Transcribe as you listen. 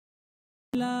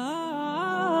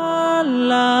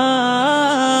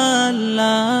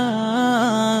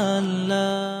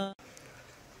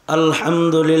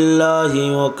अल्हम्दुलिल्लाहि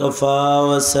वकफा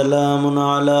वसलामुन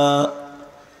अला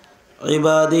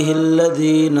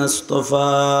इबादिहिल्लज़ीना इस्तफ़ा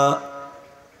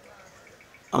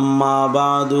अम्मा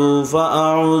बअदु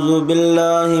फ़अऊज़ु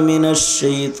बिल्लाहि मिनश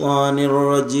शैतानिर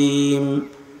रजीम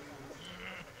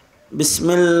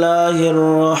बिस्मिल्लाहिर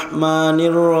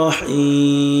रहमानिर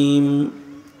रहीम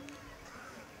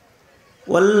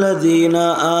वल्लज़ीना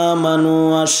आमनु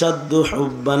अशद्दु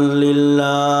हुब्बन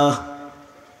लिल्लाह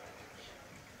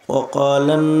वक़ाल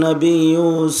अन्नबिय्यु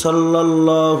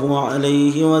सल्लल्लाहु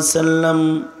अलैहि वसल्लम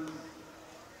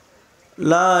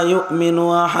ला युमिनु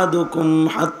अहदुकुम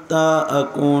हत्ता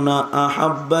अकूना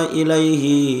अहब्ब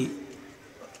इलैहि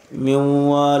मिन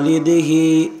वालिदिहि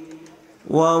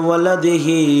व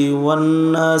वलदिहि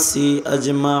वन्नासि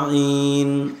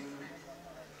अजमईन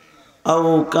औ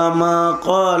कमा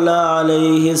क़ाल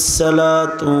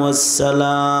अलैहिस्सलातु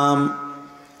वस्सलाम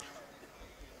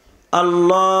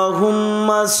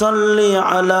अल्लाहुम्मा सल्लि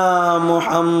अला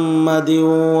मुहम्मद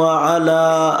व अला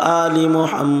आलि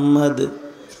मुहम्मद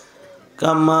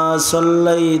कमा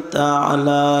सल्लैता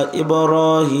अला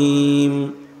इब्राहीम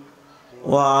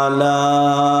व अला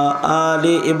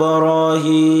आलि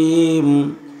इब्राहीम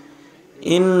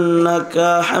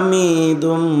इन्नका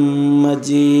हमीदुम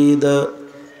मजीद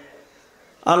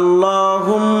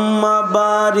अल्लाहुम्मा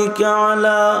बारिक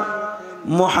अला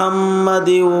मुहम्मद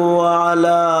व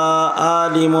अला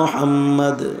आलि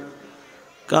मुहम्मद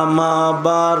कमा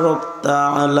बारकता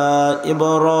अला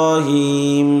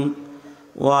इब्राहीम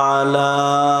व अला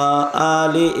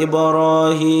आलि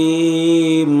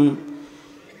इब्राहीम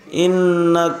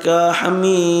इन्नका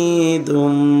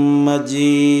हमीदुम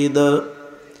मजीद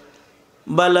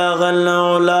बलगल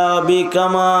उला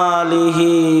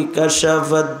बिकमालिहि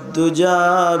कशफद दुजा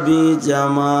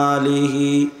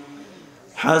बिजमालिहि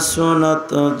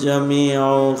हसनत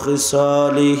जमीउ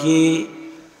खिसालिहि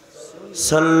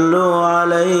सल्लु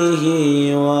अलैहि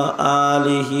व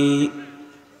आलिहि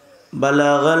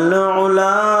बलगल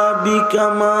उला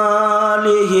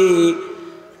बिकमालिहि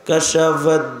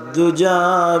कशफद दुजा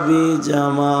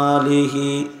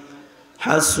बिजमालिहि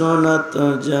हसनत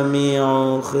जमीउ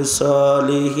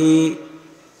खिसालिहि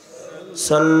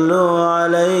सल्लु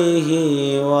अलैहि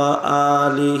व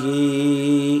आलिहि।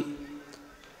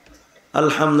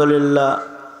 अल्हम्दुलिल्लाह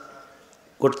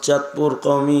कोटचाँदपुर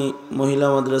कौमी महिला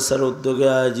मद्रासार उद्योगे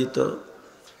आयोजित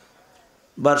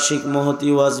वार्षिक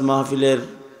महती वाज महफिलेर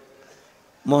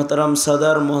मोहतरम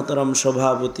सदर मोहतरम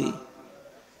सभापति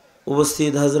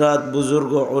उपस्थित हजरात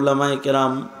बुजुर्ग उलामाए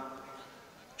केराम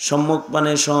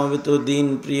सम्मुखपाने समवेत दीन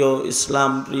प्रिय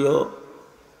इस्लाम प्रिय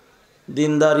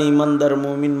दीनदार ईमानदार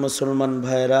मुमिन मुसलमान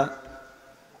भाईरा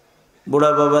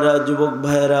बुढ़ा बाबारा युवक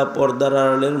भाईरा पर्दार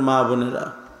आड़ालेर मा बोनेरा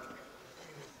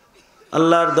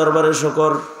अल्लाहर दरबारे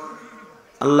शुकर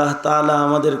अल्लाह ताआला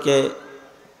आमादेरके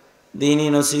दीनी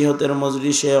नसीहतेर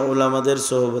मजलिसे उलामादेर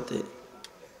सोहबते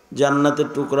जान्नातेर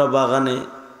टुकरा बागाने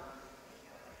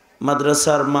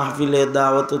माद्रासार महफिले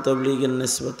दावत ओ तबलीगेर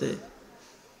निस्बते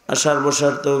आसार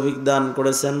बसार तौफिक दान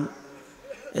करेছেন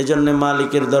एजन्य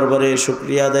मालिकेर दरबारे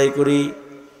शुक्रिया आदाय करी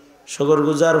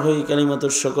शकरगुजार हई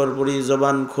कालिमातुश शुकर पड़ी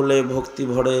जबान खुले भक्ति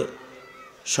भरे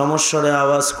समस्वरे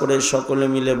आवाज करे सकले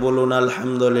मिले बोलुन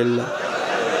आलহামদুলিল্লাহ।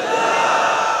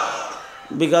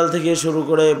 बिकाल थेके शुरू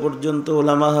करे ए पर्यन्त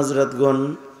उलामा हजरतगण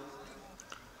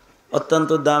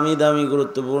अत्यंत दामी दामी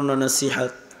गुरुत्वपूर्ण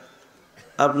नसीहत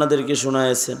आपनादेरके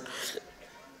शोनायेछेन।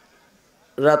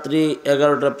 रात्रि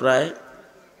 11टा प्राय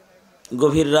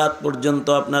गभीर रात पर्यन्त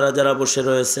आपनारा जारा बसे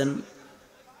रयेछेन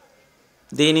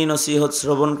दीनी नसीहत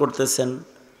श्रवण करतेछेन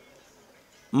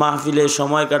महफिले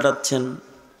समय काटाচ্ছেন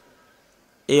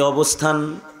এই অবস্থান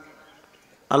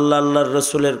আল্লাহ আল্লাহর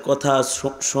রাসূলের কথা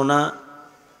শোনা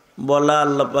বলা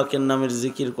আল্লাহ পাকের নামের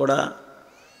জিকির করা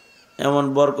এমন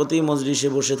বরকতি মজলিসে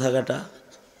বসে থাকাটা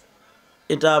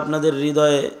এটা আপনাদের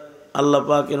হৃদয়ে আল্লাহ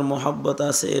পাকের মোহাব্বত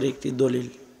আছে এর একটি দলিল।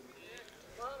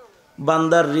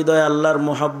 বান্দার হৃদয়ে আল্লাহর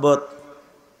মোহাব্বত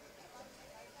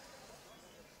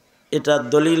এটা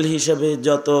দলিল হিসেবে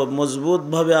যত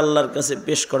মজবুতভাবে আল্লাহর কাছে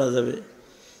পেশ করা যাবে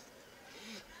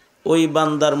ওই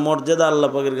বান্দার মর্যাদা আল্লাহ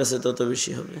পাকের কাছে তত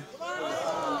বেশি হবে।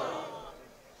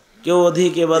 কেউ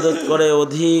অধিক ইবাদত করে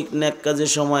অধিক নেক কাজে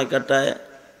সময় কাটায়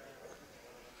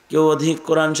কেউ অধিক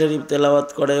কোরআন শরীফ তেলাওয়াত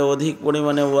করে অধিক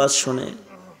পরিমাণে ওয়াজ শুনে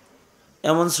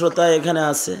এমন শ্রোতা এখানে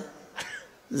আছে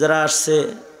যারা আসছে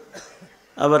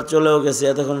আবার চলেও গেছে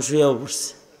এতক্ষণ শুয়েও পড়ছে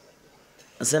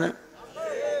আছে না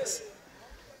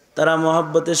তারা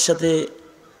মহব্বতের সাথে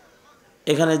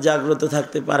এখানে জাগ্রত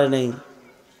থাকতে পারে নাই।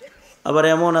 আবার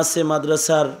এমন আছে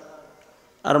মাদ্রাসার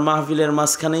আর মাহফিলের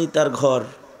মাঝখানেই তার ঘর,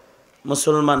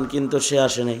 মুসলমান কিন্তু সে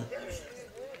আসে নাই।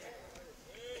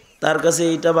 তার কাছে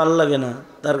এইটা ভাল লাগে না,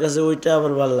 তার কাছে ওইটা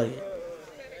আবার ভাল লাগে।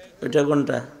 ওইটা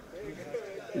কোনটা?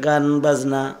 গান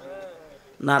বাজনা,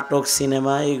 নাটক,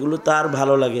 সিনেমা, এগুলো তার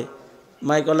ভালো লাগে।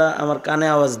 মাইকলা আমার কানে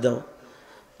আওয়াজ দাও,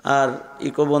 আর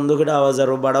ইকো বন্ধ করে আওয়াজ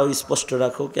আরও বাড়াও, স্পষ্ট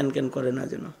রাখো, কেন কেন করে না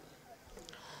যেন।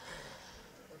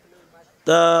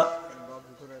 তা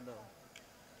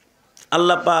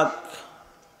আল্লাহ পাক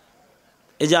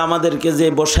এই যে আমাদেরকে যে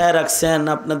বসায় রাখছেন,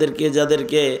 আপনাদেরকে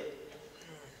যাদেরকে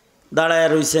দাঁড়ায়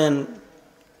রইছেন,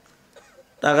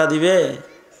 টাকা দিবে,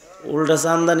 উল্টা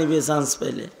চান্দা নিবে চান্স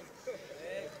পাইলে,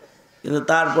 কিন্তু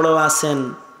তারপরেও আছেন,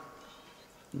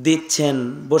 দিচ্ছেন,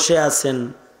 বসে আছেন।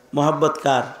 মোহাব্বত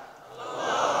কার?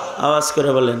 আওয়াজ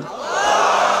করে বলেন।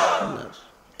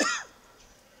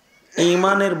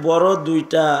 ঈমানের বড়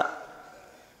দুইটা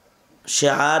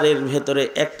শেয়ারের ভেতরে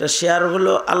একটা শেয়ার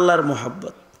হলো আল্লাহর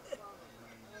মোহাব্বত।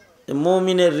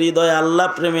 মুমিনের হৃদয়ে আল্লাহ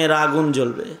প্রেমের আগুন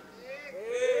জ্বলবে।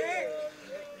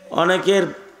 অনেকের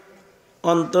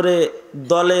অন্তরে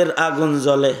দলের আগুন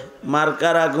জ্বলে,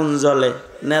 মার্কার আগুন জ্বলে,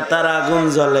 নেতার আগুন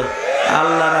জ্বলে,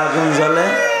 আল্লাহর আগুন জ্বলে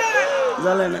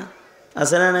জ্বলে না?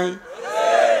 আছে না নাই?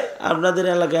 আপনাদের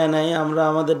এলাকায় নাই, আমরা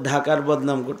আমাদের ঢাকার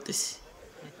বদনাম করতেছি।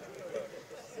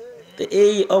 তো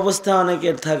এই অবস্থা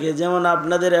অনেকের থাকে। যেমন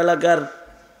আপনাদের এলাকার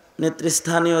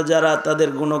নেতৃস্থানীয় যারা, তাদের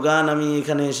গুণগান আমি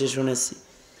এখানে এসে শুনেছি।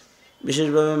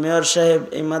 বিশেষভাবে মেয়র সাহেব,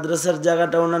 এই মাদ্রাসার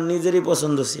জায়গাটা ওনার নিজেরই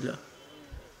পছন্দ ছিল।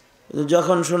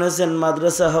 যখন শুনেছেন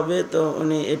মাদ্রাসা হবে, তো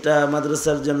উনি এটা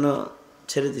মাদ্রাসার জন্য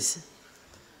ছেড়ে দিছে।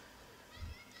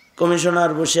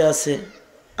 কমিশনার বসে আছে,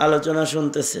 আলোচনা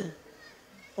শুনতেছে।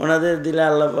 ওনাদের দিলে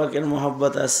আল্লাহ পাকের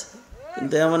মোহাব্বত আছে।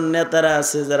 কিন্তু এমন নেতারা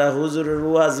আছে যারা হুজুরের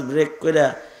ওয়াজ ব্রেক করে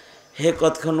হে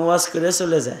কতক্ষণ ওয়াজ করে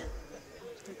চলে যায়,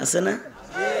 আছে না?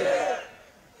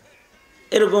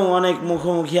 এরকম অনেক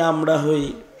মুখোমুখি আমরা হই।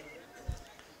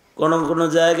 কোনো কোনো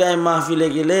জায়গায় মাহফিলে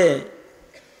গেলে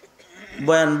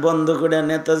বয়ান বন্ধ করে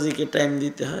নেতাজিকে টাইম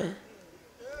দিতে হয়।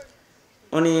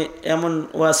 উনি এমন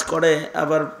ওয়াজ করে,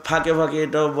 আবার ফাঁকে ফাঁকে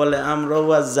এটাও বলে আমরা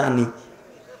ওয়াজ জানি,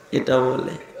 এটাও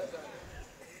বলে।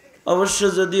 অবশ্য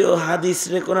যদিও হাদিস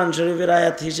রে কোরআন শরীফের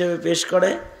আয়াত হিসেবে পেশ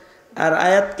করে, আর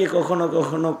আয়াতকে কখনো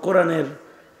কখনো কোরআনের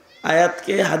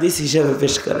আয়াতকে হাদিস হিসেবে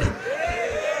পেশ করে,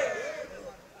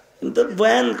 কিন্তু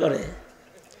বয়ান করে।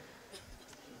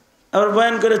 আবার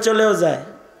বয়ান করে চলেও যায়।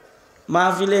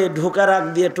 মাহফিলে ঢোকার আগ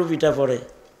দিয়ে টুপিটা পরে,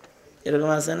 এরকম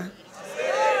আছে না?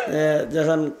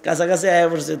 যখন কাছাকাছি আয়া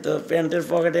পড়ছে, তো প্যান্টের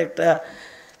পকেটে একটা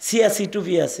সিয়াসি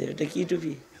টুপি আছে। ওটা কি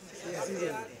টুপি?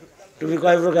 টুপি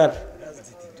কয় প্রকার?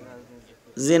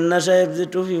 জিন্না সাহেব যে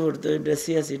টুপি পড়তো, ওইটা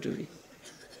সিয়াসি টুপি।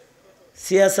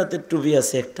 সিয়াসাতের টুপি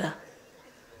আছে একটা,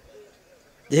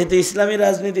 যেহেতু ইসলামী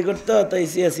রাজনীতি করতো তাই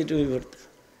সিয়াসি টুপি পড়তো।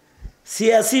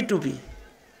 সিয়াসি টুপি,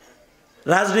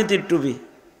 রাজনীতির টুপি।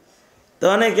 তো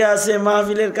অনেকে আছে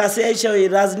মাহফিলের কাছে আইসা ওই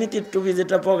রাজনীতির টুপি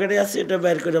যেটা পকেটে আছে ওটা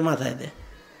বের করে মাথায় দেয়,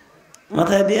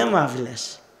 মাথায় দিয়ে মাহফিলে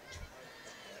আসে।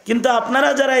 কিন্তু আপনারা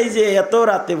যারা এই যে এত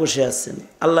রাতে বসে আছেন,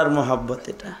 আল্লাহর মোহাব্বত,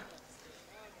 এটা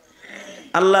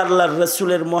আল্লাহর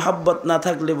রসুলের মোহাব্বত না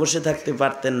থাকলে বসে থাকতে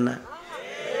পারতেন না।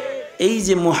 এই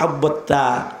যে মোহাব্বতটা,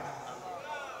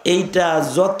 এইটা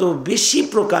যত বেশি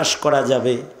প্রকাশ করা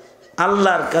যাবে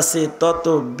আল্লাহর কাছে, তত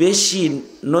বেশি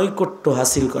নৈকট্য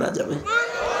হাসিল করা যাবে।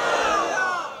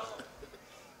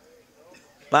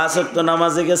 5 ওয়াক্ত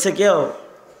নামাজে গেছে কেউ,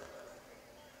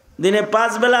 দিনে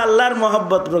 5 বেলা আল্লাহর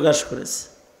মোহাব্বত প্রকাশ করেছে।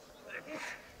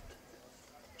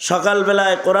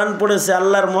 সকালবেলায় কোরআন পড়েছে,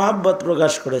 আল্লাহর মোহাব্বত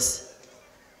প্রকাশ করেছে।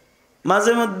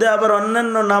 মাঝে মধ্যে আবার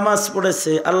অন্যান্য নামাজ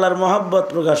পড়েছে, আল্লাহর মোহাব্বত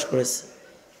প্রকাশ করেছে।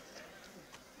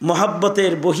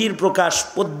 মোহাব্বতের বহির প্রকাশ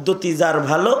পদ্ধতি যার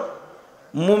ভালো,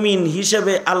 মুমিন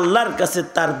হিসেবে আল্লাহর কাছে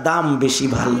তার দাম বেশি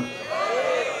ভালো।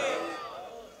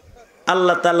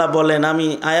 আল্লাহ তাআলা বলেন, আমি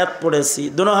আয়াত পড়েছি,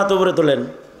 দুনো হাত উপরে তোলেন।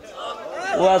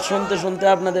 ওয়াজ শুনতে শুনতে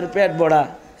আপনাদের পেট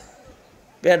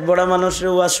ভরা মানুষের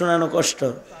ওয়াজ শোনানো কষ্ট,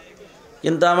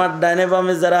 কিন্তু আমার ডাইনে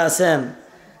বামে যারা আছেন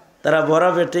তারা ভরা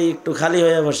পেটে একটু খালি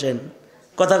হয়ে বসেন,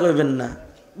 কথা কইবেন না।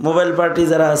 মোবাইল পার্টি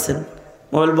যারা আছেন,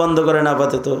 মোবাইল বন্ধ করেন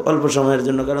আপাতত অল্প সময়ের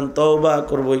জন্য, কারণ তওবা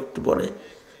করব একটু পরে।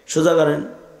 সোজা করেন,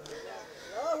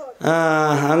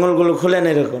 আঙুলগুলো খুলেন,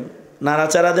 এরকম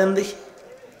নাড়াচাড়া দেন দেখি।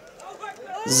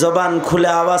 জবান খুলে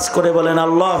আওয়াজ করে বলেন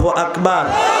আল্লাহু আকবার।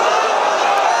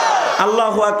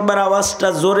 আল্লাহু আকবার আওয়াজটা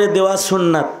জোরে দেওয়া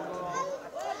সুন্নাত,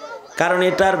 কারণ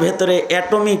এটার ভেতরে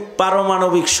অ্যাটমিক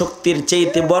পারমাণবিক শক্তির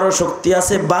চাইতে বড় শক্তি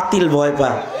আছে, বাতিল ভয়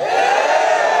পায়।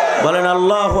 বলেন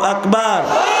আল্লাহু আকবার,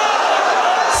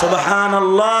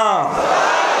 সুবহানাল্লাহ,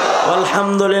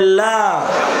 আলহামদুলিল্লাহ,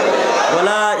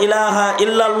 ওয়ালা ইলাহা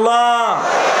ইল্লাল্লাহ,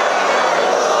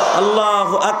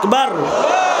 আল্লাহু আকবার,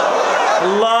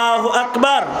 আল্লাহু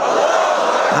আকবার।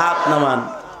 হাত নামান।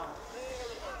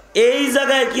 এই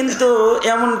জায়গায় কিন্তু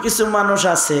এমন কিছু মানুষ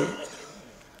আছে,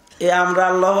 আমরা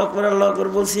আল্লাহু আকবার আল্লাহু আকবার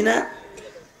বলছি না,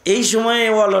 এই সময়ে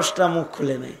অলসটা মুখ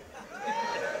খুলে নেই।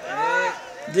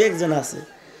 দু একজন আছে,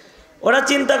 ওরা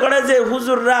চিন্তা করে যে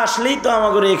হুজুররা আসলেই তো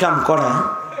আমাকে এই কাম করা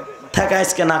থাকা,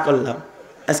 আজকে না করলাম,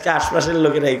 আজকে আশপাশের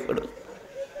লোকেরাই করো।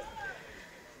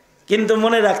 কিন্তু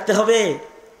মনে রাখতে হবে,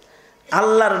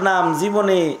 আল্লাহর নাম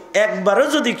জীবনে একবারও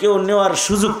যদি কেউ নেওয়ার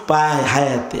সুযোগ পায়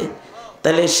হায়াতে,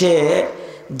 তাহলে সে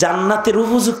জান্নাতের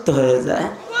উপযুক্ত হয়ে যায়।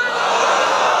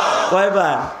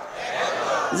 কয়বার?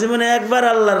 জীবনে একবার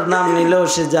আল্লাহর নাম নিলেও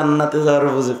সে জান্নাতে যাওয়ার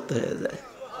উপযুক্ত হয়ে যায়।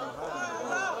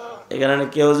 এই কারণে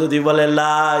কেউ যদি বলে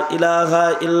লা ইলাহা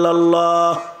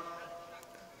ইল্লাল্লাহ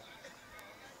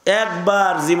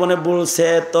একবার জীবনে বলছে,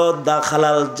 তো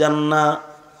দাখালাল জান্নাহ,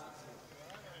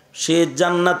 সে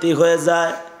জান্নাতি হয়ে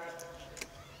যায়।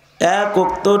 এক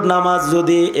ওয়াক্ত নামাজ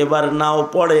যদি এবার নাও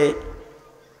পড়ে,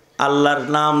 আল্লাহর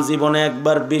নাম জীবনে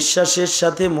একবার বিশ্বাসের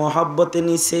সাথে মহব্বতে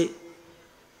নিছে,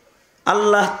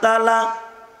 আল্লাহ তাআলা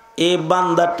এই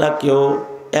বান্দাটাকেও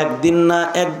একদিন না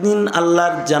একদিন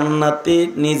আল্লাহর জান্নাতে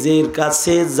নিজের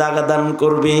কাছে জায়গা দান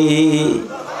করবে।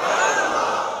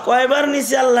 কয়বার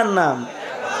নিছে আল্লাহর নাম?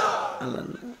 আল্লাহর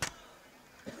নাম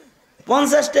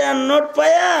 50 টাকার নোট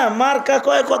পায়া মার্কা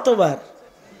কয় কতবার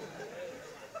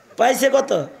পাইছে?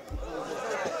 কত?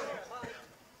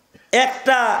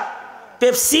 একটা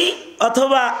পেপসি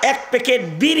অথবা এক প্যাকেট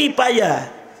বিড়ি পাইয়া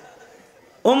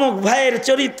অমুক ভাইয়ের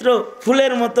চরিত্র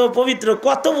ফুলের মতো পবিত্র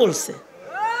কত বলছে,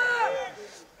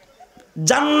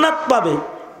 জান্নাত পাবে।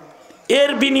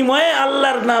 এর বিনিময়ে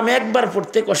আল্লাহর নাম একবার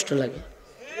পড়তে কষ্ট লাগে।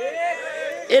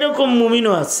 এরকম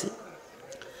মুমিনও আছে,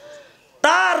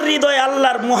 তার হৃদয়ে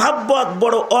আল্লাহর মোহাব্বত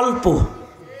বড় অল্প,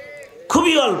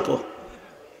 খুবই অল্প।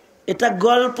 এটা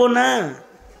গল্প না,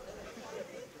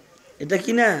 এটা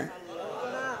কি না?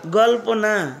 গল্প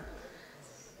না।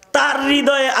 তার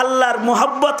হৃদয়ে আল্লাহর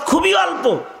মোহাব্বত খুবই অল্প।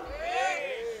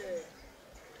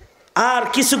 আর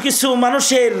কিছু কিছু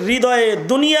মানুষের হৃদয়ে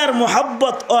দুনিয়ার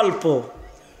মোহাব্বত অল্প,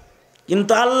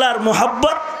 কিন্তু আল্লাহর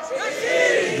মোহাব্বত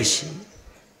বেশি।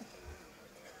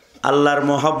 আল্লাহর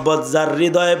মোহাব্বত যার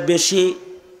হৃদয়ে বেশি,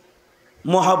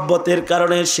 মোহাব্বতের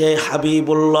কারণে সে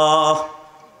হাবিবুল্লাহ।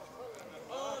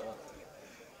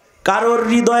 কারোর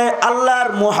হৃদয়ে আল্লাহর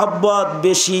মোহাব্বত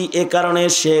বেশি, এ কারণে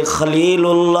সে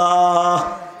খলিলুল্লাহ।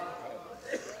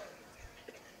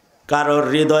 কারোর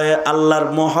হৃদয়ে আল্লাহর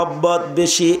মোহাব্বত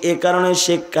বেশি, এ কারণে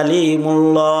সে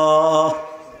কালিমুল্লাহ।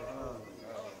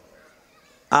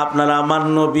 আপনার আমার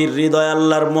নবীর হৃদয়ে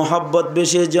আল্লাহর মোহাব্বত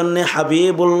বেশি, জন্য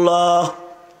হাবিবুল্লাহ।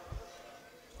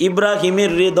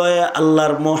 ইব্রাহিমের হৃদয়ে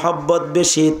আল্লাহর মোহাব্বত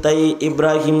বেশি, তাই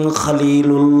ইব্রাহিম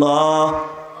খলিলুল্লাহ।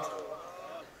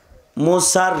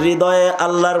 মুসার হৃদয়ে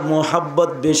আল্লাহর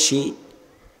মোহাব্বত বেশি,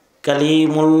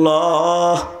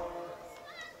 কালিমুল্লাহ।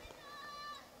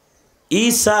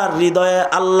 ঈসার হৃদয়ে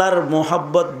আল্লাহর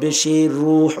মোহাব্বত বেশি,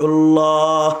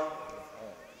 রূহুল্লাহ।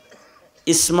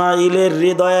 ইসমাইলের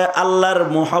হৃদয়ে আল্লাহর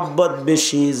মোহাব্বত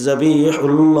বেশি,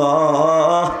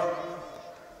 জবিহুল্লাহ।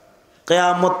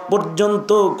 কিয়ামত পর্যন্ত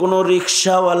কোনো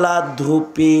রিকশাওয়ালা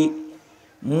ধুপি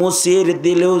মুসির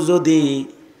দিলেও যদি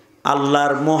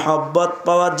আল্লাহর মোহাব্বত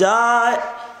পাওয়া যায়,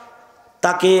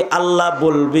 তাকে আল্লাহ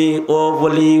বলবে ও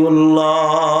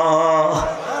ওলিউল্লাহ।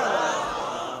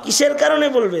 কিসের কারণে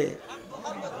বলবে?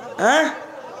 হ্যাঁ,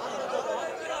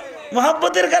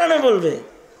 মোহাব্বতের কারণে বলবে।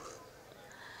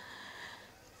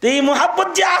 এই মোহাব্বত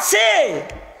যে আছে,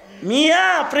 মিয়া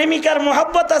প্রেমিকার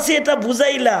মোহাব্বত আছে, এটা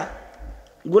বুঝাইলা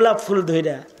গোলাপ ফুল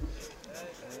ধইরা,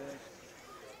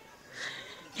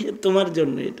 তোমার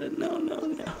জন্য এটা নাও নাও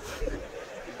নাও।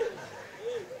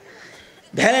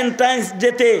 ভ্যালেন্টাইন্স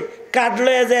ডেতে কার্ড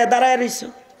লয়ে যায় দাঁড়ায় রইছো,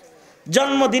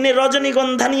 জন্মদিনে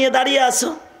রজনীগন্ধা নিয়ে দাঁড়িয়ে আছো,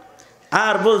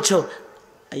 আর বলছো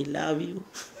আই লাভ ইউ।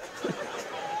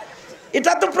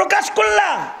 এটা তো প্রকাশ করলা,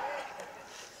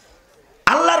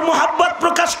 আল্লাহর মোহাব্বত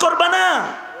প্রকাশ করবা না।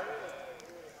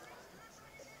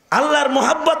 আল্লাহর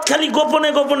মোহাব্বত খালি গোপনে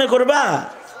গোপনে করবা।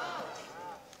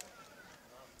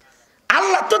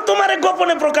 আল্লাহ তো তোমারে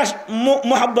গোপনে প্রকাশ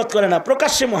মোহাব্বত করে না,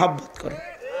 প্রকাশ্যে মোহাব্বত করে।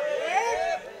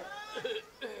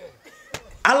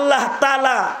 আল্লাহ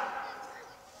তাআলা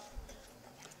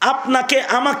আপনাকে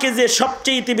আমাকে যে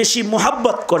সবচেয়ে বেশি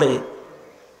মোহাব্বত করে,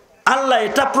 আল্লাহ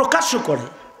এটা প্রকাশও করে।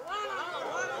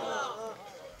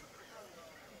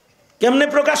 কেমনে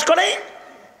প্রকাশ করে?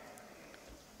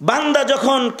 বান্দা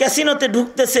যখন ক্যাসিনোতে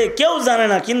ঢুকতেছে কেউ জানে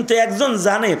না, কিন্তু একজন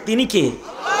জানে, তিনি কে?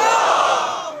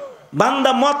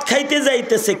 বান্দা মদ খাইতে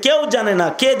যাইতেছে, কেউ জানে না,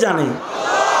 কে জানে?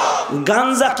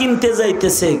 গাঞ্জা কিনতে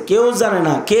যাইতেছে, কেউ জানে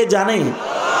না, কে জানে?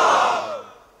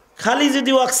 খালি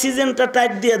যদি অক্সিজেনটা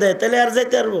টাইট দিয়ে দেয় তাহলে আর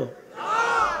যাইতে পারবো?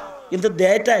 কিন্তু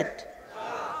দেয় টাইট।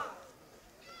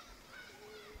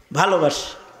 ভালোবাসা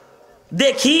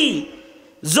দেখি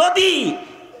যদি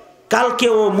কালকে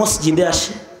ও মসজিদে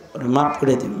আসে ওরা মাফ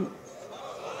করে দিব,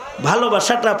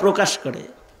 ভালোবাসাটা প্রকাশ করে।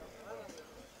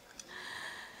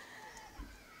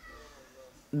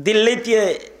 দিল্লিতে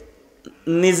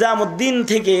নিজামুদ্দিন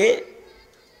থেকে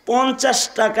 50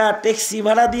 টাকা ট্যাক্সি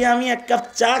ভাড়া দিয়ে আমি এক কাপ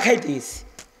চা খাইতে গেছি।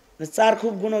 চার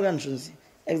খুব গুণগান শুনছি।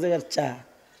 এক জায়গার চা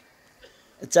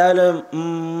হলো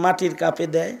মাটির কাপে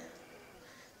দেয়,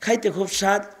 খাইতে খুব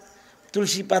স্বাদ,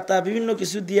 তুলসী পাতা বিভিন্ন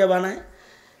কিছু দিয়ে বানায়।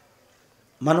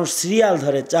 মানুষ সিরিয়াল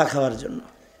ধরে চা খাওয়ার জন্য।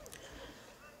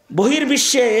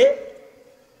 বহির্বিশ্বে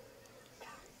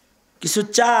কিছু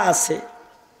চা আছে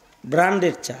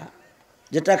ব্র্যান্ডের চা,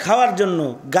 যেটা খাওয়ার জন্য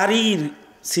গাড়ির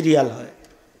সিরিয়াল হয়,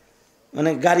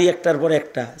 মানে গাড়ি একটার পর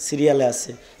একটা সিরিয়ালে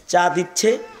আছে, চা দিচ্ছে,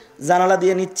 জানালা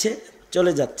দিয়ে নিচ্ছে,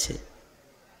 চলে যাচ্ছে।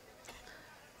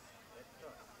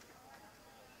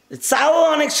 চাও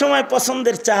অনেক সময়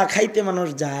পছন্দের চা খাইতে মানুষ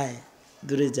যায়,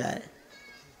 দূরে যায়।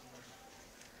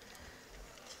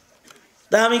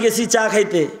 তা আমি গেছি চা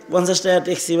খাইতে, 50 টাকা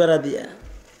ট্যাক্সি ভাড়া দিয়া।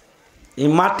 এই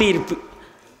মাটির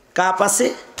কাপ আছে,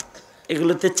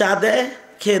 এগুলোতে চা দেয়,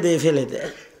 খেয়ে দিয়ে ফেলে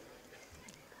দেয়।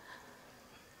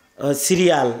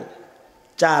 সিরিয়াল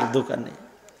চার দোকানে।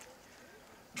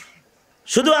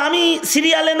 শুধু আমি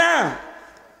সিরিয়ালে না,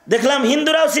 দেখলাম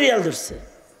হিন্দুরাও সিরিয়াল ধরছে,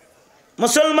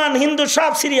 মুসলমান হিন্দু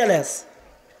সব সিরিয়ালে আছে।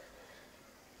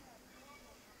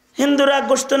 হিন্দুরা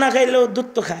গোশত না খাইলেও দুধ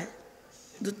তো খায়,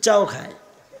 দুধ চাও খায়।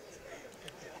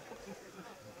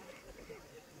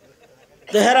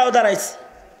 তো হেরাও দাঁড়াইছে।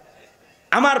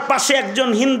 আমার পাশে একজন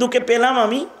হিন্দুকে পেলাম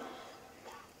আমি,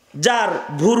 যার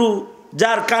ভুরু,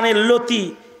 যার কানের লতি,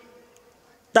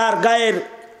 তার গায়ের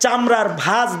চামড়ার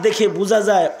ভাঁজ দেখে বোঝা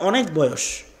যায় অনেক বয়স।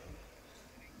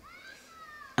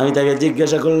 আমি তাকে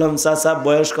জিজ্ঞাসা করলাম, চাচা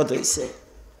বয়স কত হয়েছে?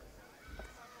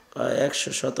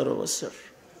 117 বছর।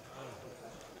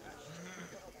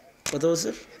 কত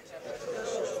বছর?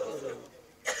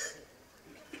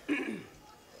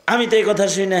 আমি তো এই কথা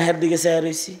শুনে হের দিকে চেয়ে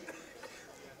রয়েছি,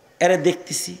 এরে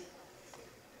দেখতেছি।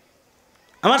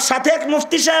 আমার সাথে এক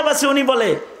মুফতি সাহেব আছে, উনি বলে,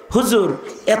 হুজুর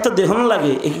এত দেহন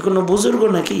লাগে, এ কি কোনো বুজুর্গ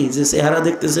নাকি যে চেহারা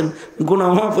দেখতেছেন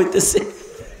গুনামাফ হইতেছে?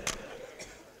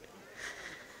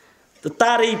 তো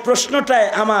তার এই প্রশ্নটায়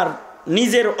আমার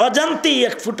নিজের অজান্তেই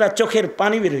এক ফুটা চোখের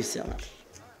পানি বের হয়েছে আমার।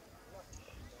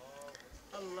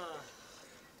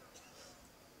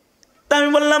 তা আমি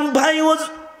বললাম, ভাই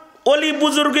অলি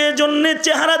বুজুর্গের জন্য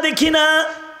চেহারা দেখি না,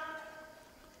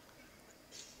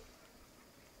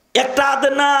 একটা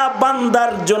আদনা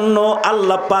বান্দার জন্য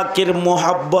আল্লাহ পাকের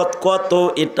মোহাব্বত কত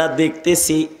এটা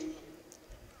দেখতেছি।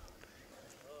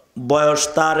 বয়স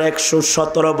তার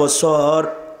 117 বছর,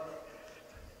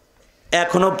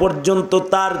 এখনো পর্যন্ত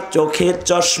তার চোখে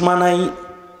চশমা নাই,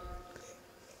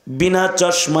 বিনা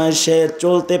চশমায় সে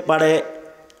চলতে পারে।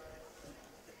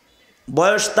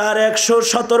 বয়স তার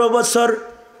 117 বছর,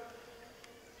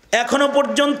 এখনো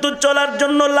পর্যন্ত চলার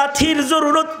জন্য লাঠির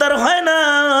জরুরত তার হয় না।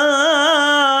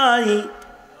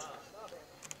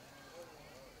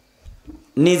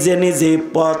 নিজে নিজে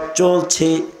পথ চলছে।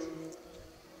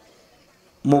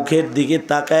 মুখের দিকে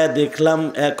তাকায় দেখলাম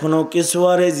এখনো কিছু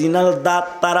অরিজিনাল দাঁত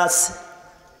তার আছে।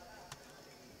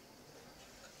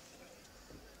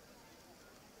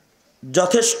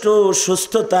 যথেষ্ট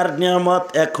সুস্থতার নিয়ামত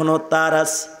এখনো তার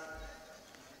আছে,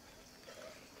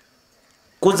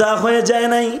 কুজা হয়ে যায়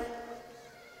নাই,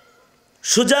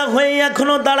 সোজা হয়ে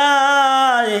এখনো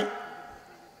দাঁড়ায়।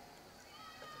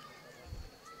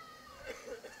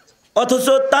 অথচ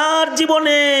তার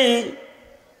জীবনে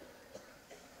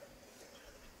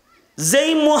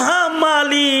যেই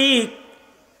মহামালিক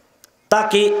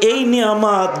তাকে এই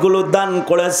নিয়ামতগুলো দান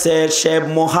করেছে, সে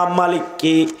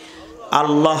মহামালিককে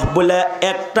আল্লাহ বলে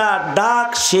একটা ডাক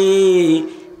সে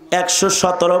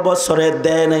 117 বছরে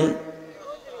দেয় নাই।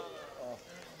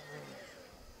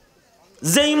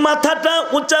 যেই মাথাটা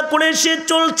উঁচা করে সে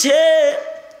চলছে,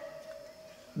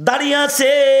 দাঁড়িয়ে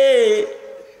আছে,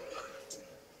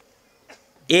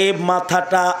 এই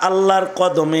মাথাটা আল্লাহর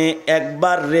কদমে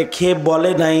একবার রেখে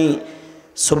বলে নাই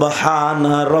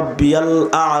সুবহানা রাব্বিয়াল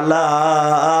আলা।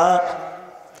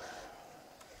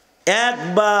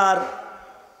 একবার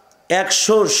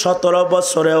 117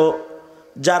 বছরেও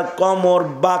যার কোমর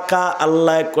বাঁকা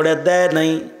আল্লাহ করে দেয়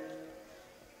নাই,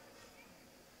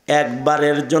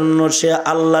 একবারের জন্য সে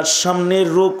আল্লাহর সামনে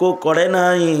রুকু করে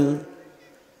নাই,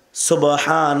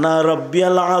 সুবহানা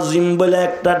রাব্বিয়াল আযীম বলে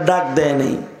একটা ডাক দেয়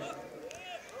নাই।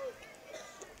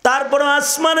 তারপর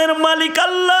আসমানের মালিক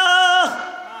আল্লাহ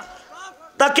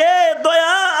তাকে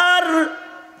দয়া আর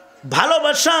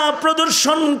ভালোবাসা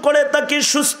প্রদর্শন করে তাকে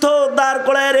সুস্থ দাঁড়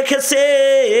করায় রেখেছে।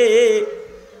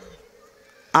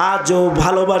 আজও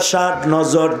ভালোবাসার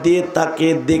নজর দিয়ে তাকে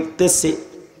দেখতেছে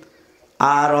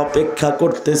আর অপেক্ষা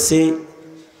করতেছে।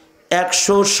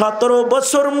 117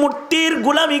 বছর মূর্তির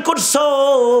গোলামি করছো,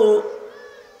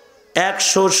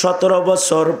 117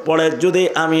 বছর পরে যদি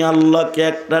আমি আল্লাহকে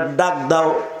একটা ডাক দাও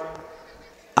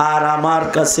আর আমার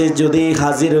কাছে যদি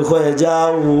হাজির হয়ে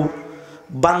যাও,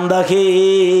 বান্দাকে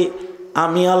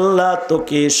আমি আল্লাহ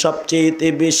তোকে সবচেয়ে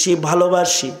বেশি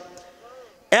ভালোবাসি।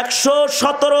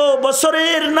 117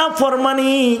 বছরের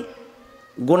নাফরমানি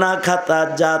গুনাহ খাতা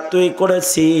যা তুই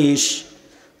করেছিস,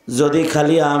 যদি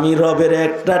খালি আমি রবের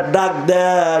একটা ডাক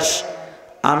দেস,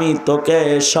 আমি তোকে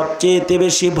সবচেয়ে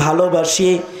বেশি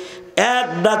ভালোবাসি। এক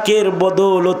ডাকের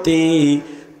বদৌলতে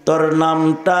তোর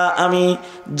নামটা আমি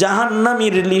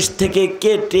জাহান্নামীর লিস্ট থেকে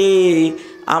কেটে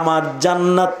আমার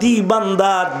জান্নাতি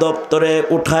বান্দার দপ্তরে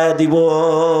উঠায় দিব।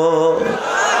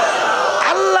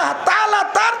 আল্লাহ তাআলা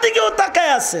তার দিকেও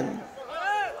তাকায় আছেন।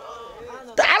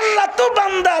 আল্লাহ তো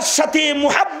বান্দার সাথে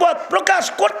মুহাব্বত প্রকাশ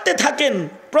করতে থাকেন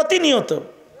প্রতিনিয়ত।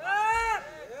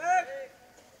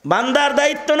 বান্দার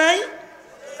দায়িত্ব নাই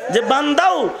যে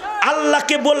বান্দাও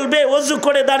আল্লাহকে বলবে, ওযু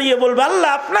করে দাঁড়িয়ে বলবে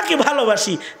আল্লাহ আপনাকে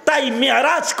ভালোবাসি, তাই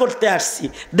মেরাজ করতে আসছি,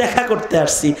 দেখা করতে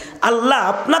আসছি। আল্লাহ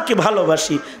আপনাকে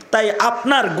ভালোবাসি, তাই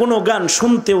আপনার গুণগান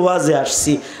শুনতে ওয়াজে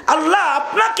আসছি। আল্লাহ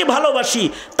আপনাকে ভালোবাসি,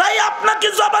 তাই আপনাকে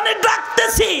জবানে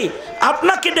ডাকতেছি,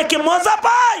 আপনাকে ডেকে মজা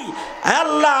পাই।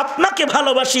 আল্লাহ আপনাকে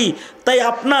ভালোবাসি, তাই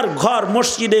আপনার ঘর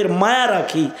মসজিদের মায়া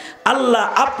রাখি। আল্লাহ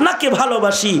আপনাকে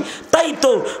ভালোবাসি, তাই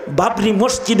তো বাবরি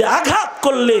মসজিদে আঘাত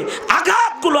করলে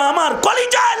আঘাতগুলো আমার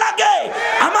কলিজায় লাগে,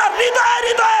 আমার হৃদয়ে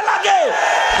হৃদয়ে লাগে।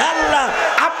 আল্লাহ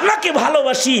আপনাকে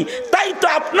ভালোবাসি, তাই তো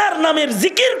আপনার নামের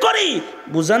জিকির করি।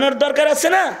 বুঝানোর দরকার আছে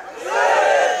না?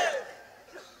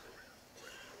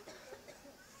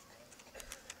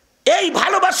 এই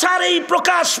ভালোবাসার এই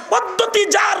প্রকাশ পদ্ধতি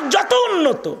যার যত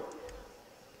উন্নত,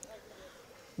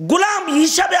 গোলাম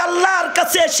হিসাবে আল্লাহর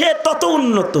কাছে সে তত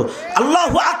উন্নত।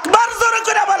 আল্লাহু আকবার জোরে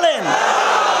করে বলেন,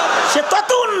 সে তত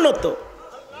উন্নত।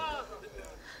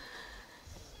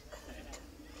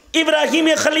 ইব্রাহিম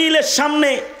খলিলের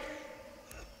সামনে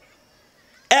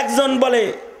একজন বলে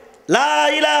লা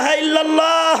ইলাহা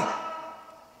ইল্লাল্লাহ।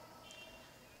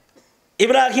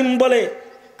 ইব্রাহিম বলে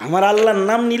আমার আল্লাহর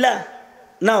নাম নিলা,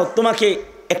 নাও তোমাকে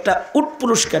একটা উট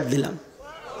পুরস্কার দিলাম।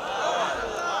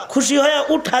 খুশি হয়ে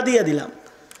উট হাদিয়া দিলাম।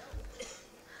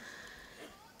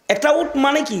 একটা উট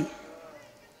মানে কি?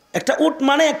 একটা উট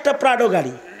মানে একটা প্রাডো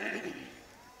গাড়ি,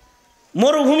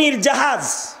 মরুভূমির জাহাজ।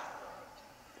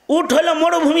 উট হলো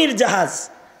মরুভূমির জাহাজ।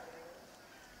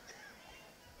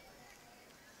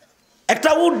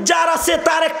 একটা উট যার আছে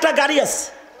তার একটা গাড়ি আছে,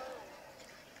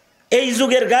 এই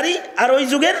যুগের গাড়ি আর ওই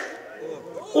যুগের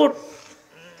উট।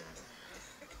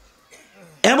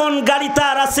 এমন গাড়ি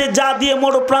তার আছে যা দিয়ে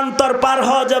মরু প্রান্তর পার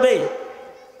হওয়া যাবে।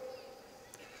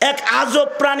 এক আজব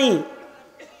প্রাণী,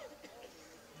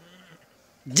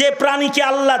 যে প্রাণীকে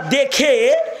আল্লাহ দেখে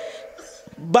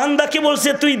বান্দাকে বলছে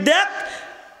তুই দেখ,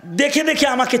 দেখে দেখে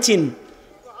আমাকে চিন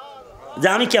যে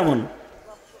আমি কেমন।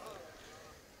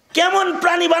 কেমন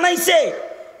প্রাণী বানাইছে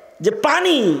যে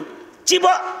পানি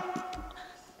চিবা,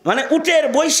 মানে উটের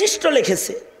বৈশিষ্ট্য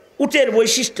লিখেছে। উটের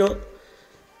বৈশিষ্ট্য,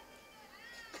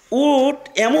 উট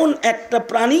এমন একটা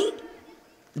প্রাণী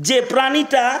যে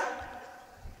প্রাণীটা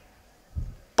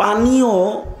পানীয়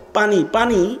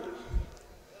পানি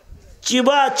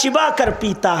চিবা চিবা কর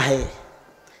পিতা है,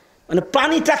 মানে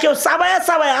পানিটাকেও চাবায়া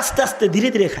চাবায়া আস্তে আস্তে ধীরে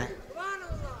ধীরে খায়,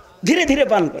 ধীরে ধীরে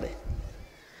পান করে।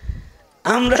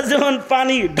 আমরা যেমন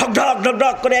পানি ঢক ঢক ঢক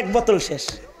ঢক করে এক বোতল শেষ,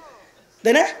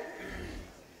 তাই না?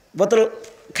 বোতল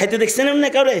খাইতে দেখছেন এমনি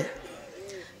কাউরে?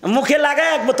 মুখে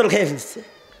লাগায় এক বোতল খেয়ে ফেলছে।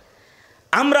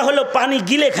 আমরা হলো পানি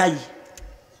গিলে খাই।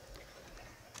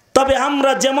 তবে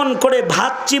আমরা যেমন করে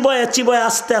ভাত চিবয়ে চিবয়ে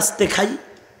আস্তে আস্তে খাই,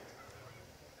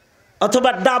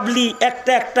 অথবা ডাবলি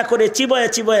একটা একটা করে চিবয়ে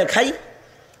চিবয়ে খাই,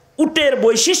 উটের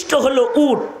বৈশিষ্ট্য হলো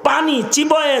উট পানি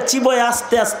চিবয়ে চিবয়ে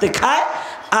আস্তে আস্তে খায়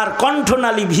আর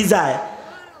কণ্ঠনালী ভিজায়।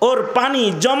 ওর পানি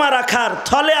জমা রাখার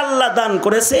থলে আল্লাহ দান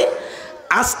করেছে,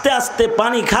 আস্তে আস্তে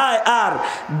পানি খায় আর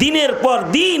দিনের পর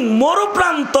দিন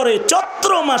মরুপ্রান্তরে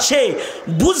চৈত্র মাসে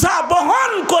বোঝা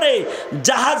বহন করে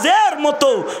জাহাজের মতো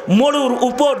মরুর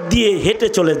উপর দিয়ে হেঁটে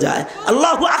চলে যায়।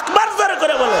 আল্লাহু আকবার জোরে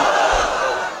করে বলেন।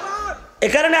 এ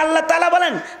কারণে আল্লাহ তাআলা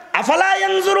বলেন আফালা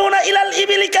ইয়ানজুরুনা ইলাল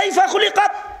ইবিলি কাইফা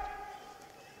খুলিকাত,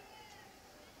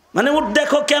 মানে উট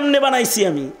দেখো কেমনে বানাইছি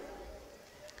আমি।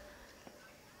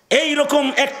 এই রকম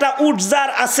একটা উট যার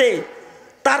আছে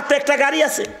তার তো একটা গাড়ি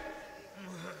আছে।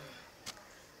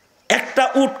 একটা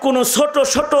উট কোনো ছোট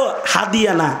ছোট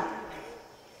হাদিয়া না,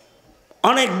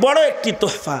 অনেক বড় একটি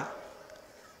তোহফা।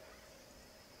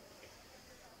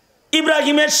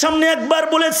 ইব্রাহিমের সামনে একবার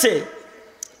বলেছে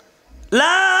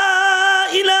লা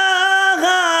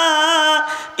ইলাহা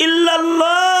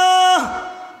ইল্লাল্লাহ।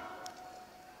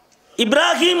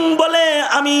 ইব্রাহিম বলে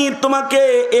আমি তোমাকে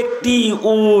একটি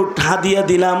উট হাদিয়া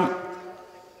দিলাম,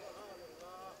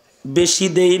 বেশি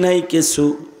দেই নাই কিছু,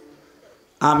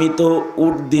 আমি তো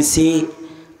উট দিছি।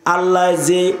 আল্লাহ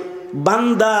যে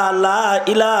বান্দা লা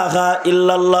ইলাহা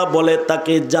ইল্লাল্লাহ বলে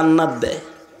তাকে জান্নাত দেয়,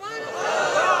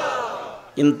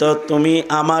 কিন্তু তুমি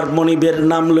আমার মনিবের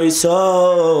নাম লইছ,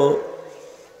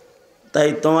 তাই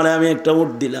তোমার আমি একটা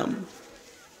উট দিলাম।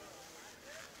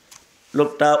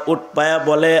 লোকটা উট পায়া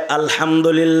বলে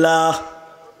আলহামদুলিল্লাহ।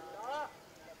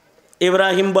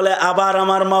 ইব্রাহিম বলে আবার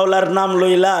আমার মাওলার নাম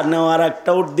লইলা, নেওয়ার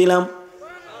একটা উট দিলাম।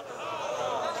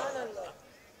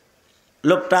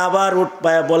 লোকটা আবার উট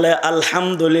পায়া বলে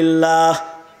আলহামদুলিল্লাহ।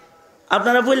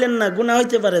 আপনারা বললেন না গুনাহ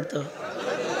হইতে পারে, তো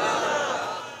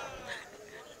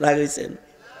লাগাইছেন।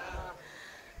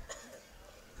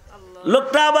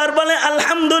 লোকটা আবার বলে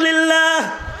আলহামদুলিল্লাহ।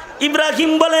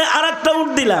 ইব্রাহিম বলে আর একটা উট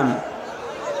দিলাম।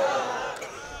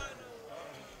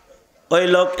 ওই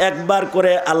লোক একবার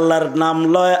করে আল্লাহর নাম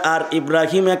লয় আর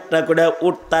ইব্রাহিম একটা করে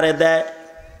উট তারে দেয়।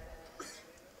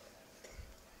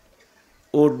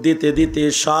 উট দিতে দিতে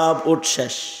সব উট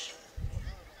শেষ,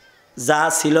 যা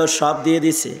ছিল সব দিয়ে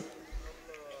দিছে।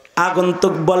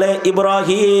 আগন্তুক বলে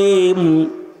ইব্রাহিম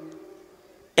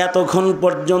এতক্ষণ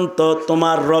পর্যন্ত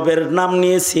তোমার রবের নাম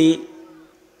নিয়েছি,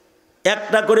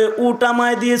 একটা করে উট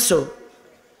আমায় দিয়েছো,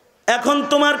 এখন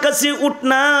তোমার কাছে উট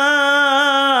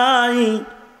নাই।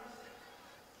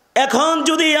 এখন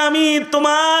যদি আমি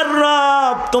তোমার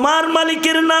রব তোমার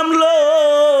মালিকের নাম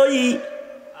লই,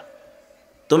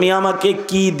 তুমি আমাকে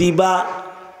কি দিবা?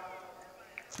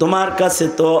 তোমার কাছে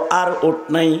তো আর উট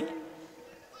নাই।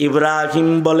 ইব্রাহিম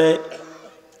বলে,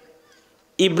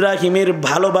 ইব্রাহিমের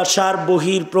ভালোবাসার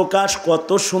বহির প্রকাশ কত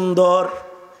সুন্দর।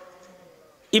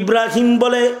 ইব্রাহিম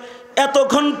বলে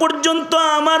এতক্ষণ পর্যন্ত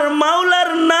আমার মাওলার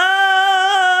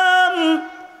নাম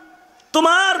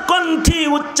তোমার কণ্ঠে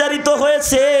উচ্চারিত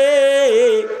হয়েছে,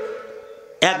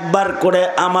 একবার করে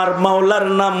আমার মাওলার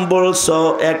নাম বলছো,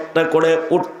 একটা করে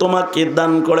উট তোমাকে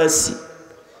দান করেছি।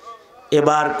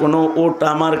 এবার কোনো উট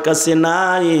আমার কাছে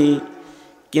নাই,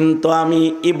 কিন্তু আমি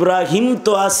ইব্রাহিম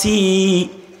তো আছি।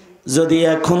 যদি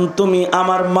এখন তুমি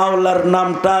আমার মাওলার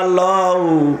নামটা লও,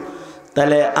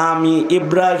 তাহলে আমি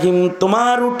ইব্রাহিম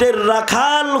তোমার উটের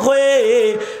রাখাল হয়ে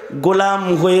গোলাম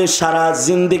হয়ে সারা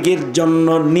জিন্দেগির জন্য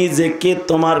নিজেকে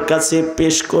তোমার কাছে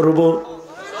পেশ করব।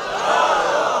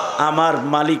 আমার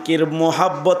মালিকের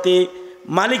মোহাব্বতে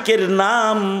মালিকের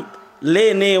নাম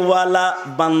লেনেওয়ালা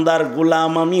বান্দার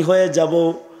গোলাম আমি হয়ে যাব।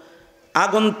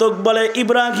 আগন্তুক বলে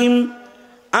ইব্রাহিম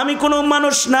আমি কোনো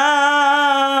মানুষ না,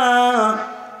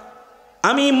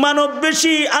 আমি মানব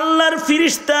বেশি আল্লাহর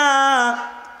ফিরিস্তা।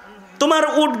 তোমার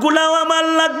উটগুলাও আমার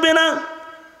লাগবে না,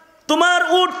 তোমার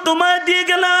উট তোমায় দিয়ে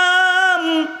গেলাম।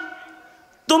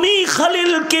 তুমি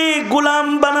খলিলকে গোলাম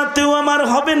বানাতেও আমার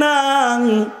হবে না।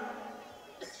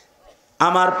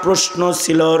 আমার প্রশ্ন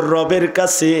ছিল রবের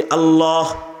কাছে, আল্লাহ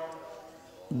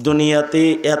দুনিয়াতে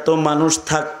এত মানুষ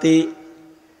থাকতে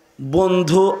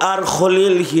বন্ধু আর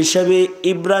খলিল হিসেবে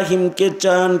ইব্রাহিমকে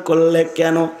চয়ন করলে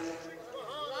কেন?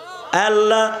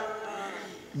 আল্লাহ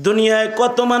দুনিয়ায়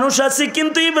কত মানুষ আছে,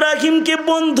 কিন্তু ইব্রাহিমকে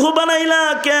বন্ধু বানাইলা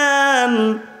কেন?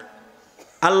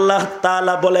 আল্লাহ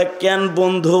তাআলা বলে কেন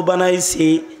বন্ধু বানাইছি?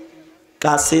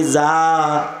 কাছে যা,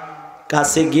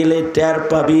 কাছে গেলে টের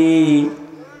পাবি,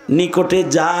 নিকটে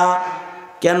যা।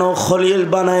 কেন খলিল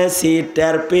বানাইছি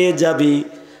টের পেয়ে যাবি।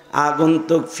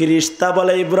 আগন্তুক ফিরিস্তা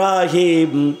বলে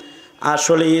ইব্রাহিম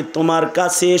আসলে তোমার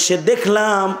কাছে এসে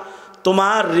দেখলাম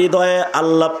তোমার হৃদয়ে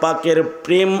আল্লাহ পাকের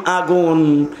প্রেম আগুন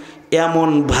এমন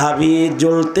ভাবে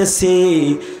জ্বলতেছে,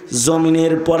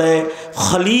 জমিনের পরে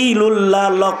খলিলুল্লাহ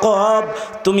লকব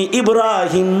তুমি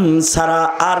ইব্রাহিম ছাড়া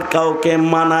আর কাউকে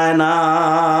মানায় না।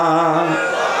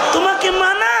 তোমাকে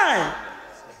মানায়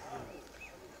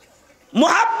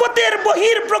মুহাব্বতের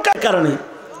বহির প্রকার কারণে।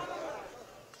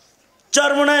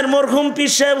 চরমনায়ের মরহুম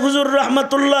পীর সাহেব হুজুর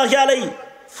রহমাতুল্লাহি আলাইহি,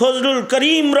 ফজলুল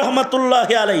করিম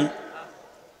রহমাতুল্লাহি আলাইহি,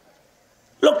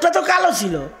 লোকটা তো কালো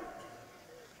ছিল,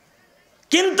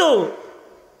 কিন্তু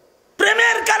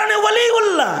প্রেমের কারণে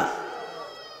ওলিউল্লাহ,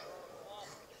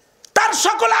 তার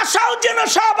সকল আশাও যেন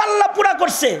সব আল্লাহ পুরা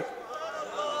করছে।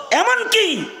 এমনকি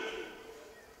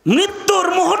মৃত্যুর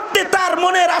মুহূর্তে তার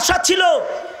মনের আশা ছিল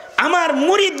আমার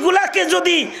মুরিদ গুলাকে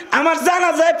যদি আমার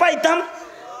জানাজায় পাইতাম,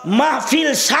 মাহফিল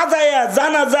সাজায়া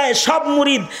জানাজায় সব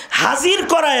মুরিদ হাজির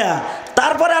করায়া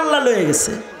তারপরে আল্লাহ লয়ে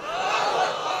গেছে।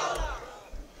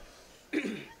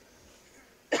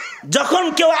 যখন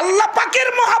কেউ আল্লাহ পাকের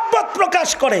মহব্বত প্রকাশ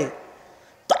করে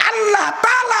তো আল্লাহ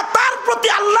তাআলা তার প্রতি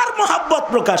আল্লাহর মহব্বত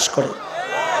প্রকাশ করে।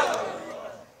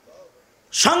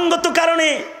 সঙ্গত কারণে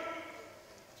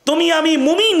তুমি আমি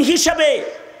মুমিন হিসেবে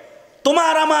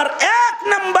তোমার আমার এক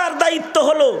নাম্বার দায়িত্ব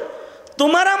হলো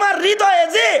তোমার আমার হৃদয়ে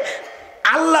যে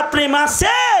আল্লাহ প্রেম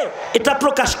আছে এটা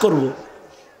প্রকাশ করব।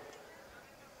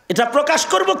 এটা প্রকাশ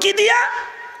করব কি দিয়া?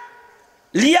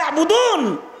 লিয়াবুদুন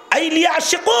আই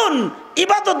লিয়াশিকুন,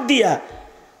 ইবাদত দিয়া।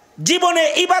 জীবনে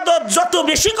ইবাদত যত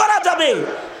বেশি করা যাবে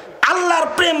আল্লাহর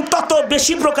প্রেম তত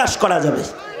বেশি প্রকাশ করা যাবে।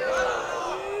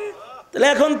 তাহলে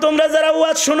এখন তোমরা যারা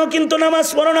ওয়াজ শোনো কিন্তু নামাজ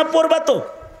পড়ো না, পড়বা তো?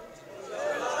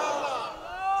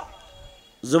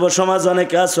 যুব সমাজ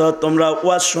অনেকে আছো তোমরা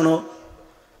ওয়াজ শোনো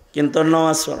কিন্তু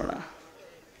নামাজ পড়ো না।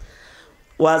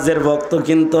 ওয়াজের ভক্ত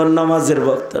কিন্তু নামাজের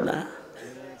ভক্ত না।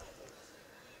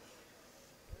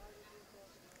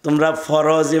 তোমরা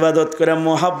ফরজ ইবাদত করে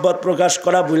মোহাব্বত প্রকাশ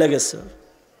করা ভুলে গেছো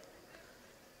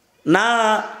না।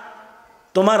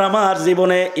 তোমার আমার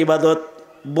জীবনে ইবাদত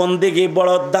বন্দেগী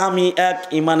বড় দামি এক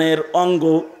ইমানের অঙ্গ,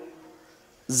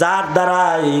 যার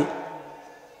দ্বারাই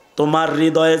তোমার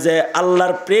হৃদয়ে যে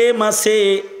আল্লাহর প্রেম আছে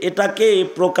এটাকে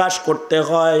প্রকাশ করতে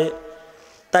হয়।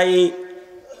 তাই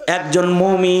একজন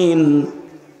মুমিন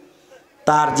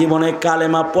তার জীবনে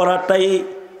কালেমা পড়াটাই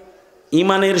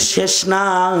ইমানের শেষ না,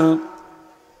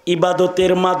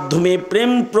 ইবাদতের মাধ্যমে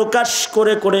প্রেম প্রকাশ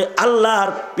করে করে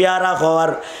আল্লাহর পেয়ারা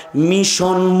হওয়ার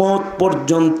মিশন মত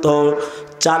পর্যন্ত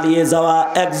চালিয়ে যাওয়া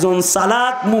একজন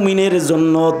সালাক মুমিনের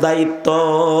জন্য দায়িত্ব।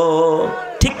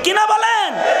 ঠিক কিনা বলেন?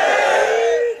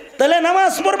 তাহলে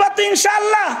নামাজ পড়বা তো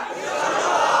ইনশাআল্লাহ?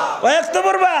 কয়েকটা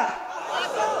পড়বা?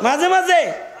 মাঝে মাঝে?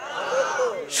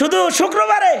 শুধু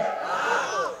শুক্রবারে?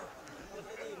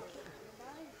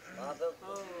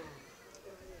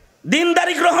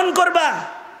 দিনদারি গ্রহণ করবা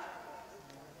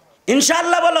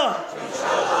ইনশাআল্লাহ? বলো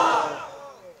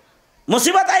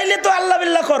মুসিবত আইলে তো আল্লাহ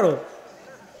বিল্লাহ করো,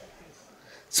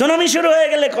 সুনামি শুরু হয়ে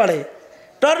গেলে করে,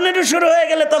 টর্নেডো শুরু হয়ে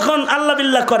গেলে তখন আল্লাহ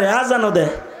বিল্লাহ করে, আজানও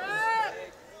দেয়।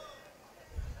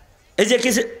 এই যে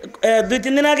কিছু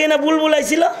 2-3 দিন আগে না বুলবুল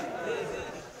আইছিল,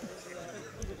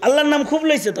 আল্লাহর নাম খুব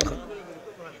লইছে তখন।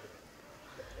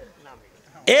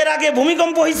 এর আগে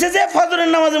ভূমিকম্প হয়েছে যে ফজরের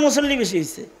নামাজে মুসল্লি বেশি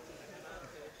হয়েছে।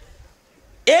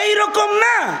 এইরকম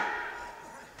না,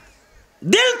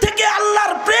 দিল থেকে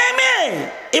আল্লাহর প্রেমে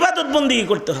ইবাদত বন্দেগী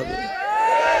করতে হবে,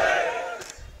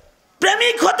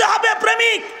 প্রেমিক হতে হবে।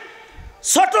 প্রেমিক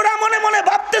ছোটরা মনে মনে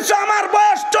ভাবতেছো আমার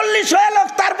বয়স 40 হয়ে লোক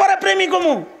তারপরে প্রেমিক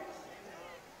হমু।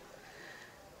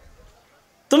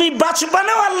 তুমি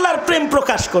বাঁচবানেও আল্লাহর প্রেম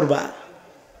প্রকাশ করবা।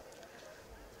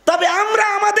 তবে আমরা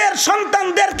আমাদের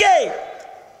সন্তানদেরকে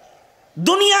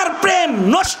দুনিয়ার প্রেম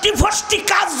নষ্টি ফষ্টি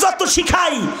কাজ যত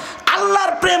শিখাই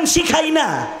আল্লাহর প্রেম শিখাই না।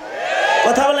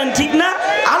 কথা বলেন ঠিক না?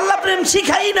 আল্লাহ প্রেম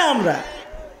শিখাই না আমরা।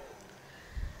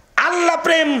 আল্লাহ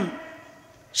প্রেম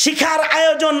শিখার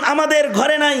আয়োজন আমাদের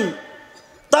ঘরে নাই।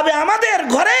 তবে আমাদের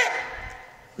ঘরে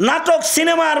নাটক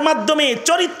সিনেমার মাধ্যমে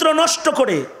চরিত্র নষ্ট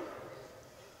করে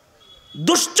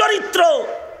দুশ্চরিত্র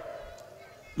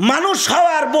মানুষ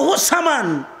হওয়ার বহু সামান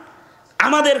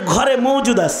আমাদের ঘরে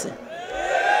মজুদ আছে।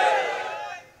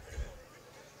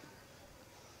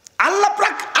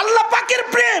 আল্লাহ পাকের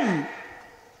প্রেম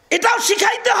এটাও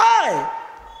শিখাইতে হয়।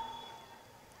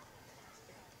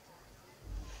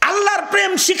 আল্লাহর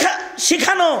প্রেম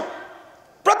শিখানো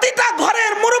প্রতিটা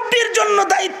ঘরের মুরব্বীর জন্য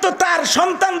দায়িত্ব। তার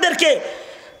সন্তানদেরকে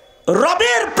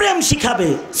রবের প্রেম শিখাবে,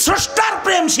 স্রষ্টার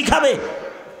প্রেম শিখাবে।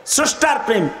 স্রষ্টার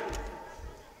প্রেম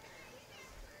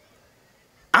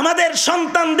আমাদের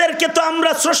সন্তানদেরকে তো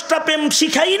আমরা স্রষ্টা প্রেম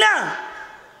শিখাই না,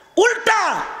 উল্টা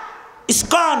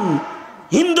ইসকন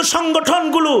হিন্দু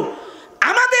সংগঠনগুলো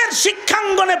আমাদের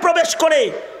শিক্ষাঙ্গনে প্রবেশ করে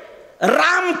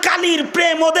রাম কালীর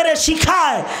প্রেম ওদের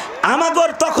শিখায়। আমাগর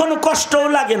তখন কষ্টও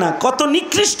লাগে না। কত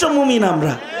নিকৃষ্ট মুমিন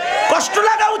আমরা, কষ্ট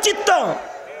লাগা উচিত তো,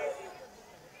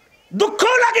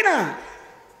 দুঃখও লাগে না।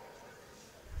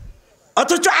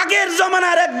 অথচ আগের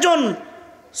জমানার একজন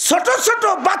ছোট ছোট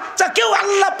বাচ্চাকেও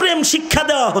আল্লাহ প্রেম শিক্ষা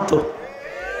দেওয়া হতো।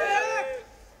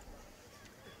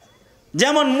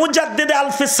 যেমন মুজাদ্দিদে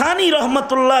আল-ফিসানি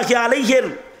রহমতুল্লাহ আলাইহির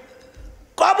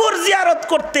কবর জিয়ারত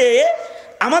করতে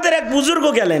আমাদের এক বুজুর্গ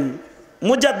গেলেন।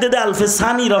 মুজাদ্দিদে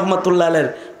আল-ফিসানি রহমতুল্লাহ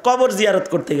আলাইহির কবর জিয়ারত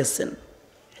করতে গেছেন।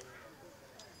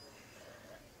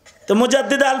 তো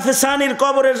মুজাদ্দিদে আল-ফিসানির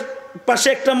কবরের পাশে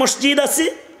একটা মসজিদ আছে।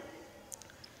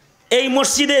 এই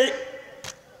মসজিদে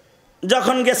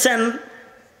যখন গেছেন,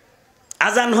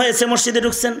 আজান হয়েছে, মসজিদে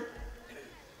ঢুকছেন।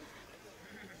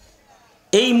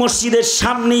 এই মসজিদের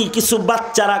সামনেই কিছু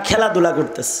বাচ্চারা খেলাধুলা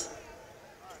করতেছে।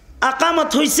 আকামত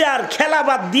হইছে আর খেলা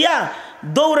বাদ দিয়া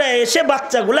দৌড়ে এসে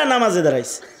বাচ্চাগুলা নামাজে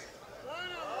দাঁড়াইছে।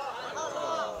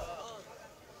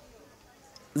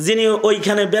 যিনি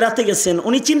ওইখানে বেড়াতে গেছেন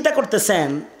উনি চিন্তা করতেছেন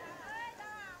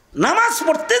নামাজ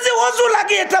পড়তে যে ওযু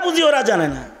লাগে এটা বুঝি ওরা জানে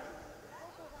না।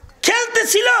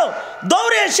 খেলতেছিল,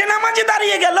 দৌড়ে এসে নামাজে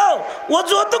দাঁড়িয়ে গেল,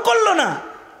 ওযু তো করলো না।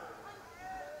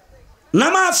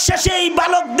 নামাজ শেষে এই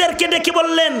বালকদেরকে ডেকে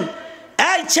বললেন,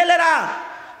 এই ছেলেরা,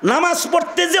 নামাজ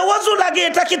পড়তে যে ওযু লাগে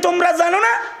এটা কি তোমরা জানো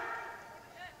না?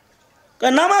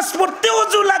 নামাজ পড়তে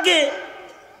ওযু লাগে,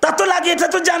 তা তো লাগে, এটা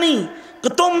তো জানি,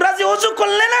 তোমরা যে ওযু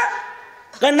করলে না?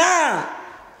 না,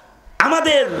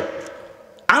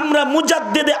 আমরা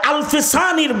মুজাদ্দেদে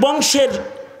আলফেসানির বংশের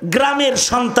গ্রামের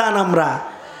সন্তান।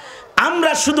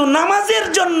 আমরা শুধু নামাজের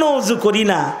জন্য ওযু করি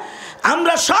না,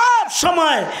 আমরা সব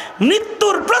সময়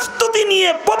মৃত্যুর প্রস্তুতি নিয়ে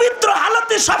পবিত্র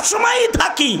হালতে সব সময়ই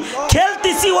থাকি,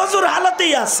 খেলতেছি, ওযুর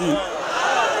হালতেই আছি।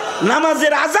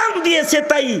 নামাজের আজান দিয়েছে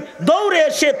তাই দৌড়ে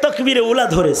এসে তাকবীরে উলা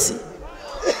ধরেছি।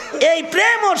 এই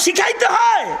প্রেমও শিখাইতে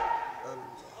হয়।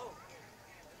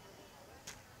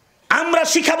 আমরা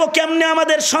শিখাবো কেমনে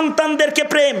আমাদের সন্তানদেরকে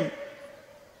প্রেম?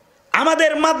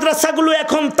 আমাদের মাদ্রাসাগুলো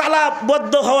এখন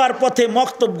তালাবদ্ধ হওয়ার পথে,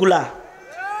 মক্তবগুলা,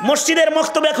 মসজিদের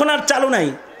মক্তব এখন আর চালু নাই,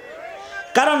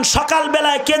 কারণ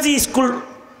সকালবেলায় KG school,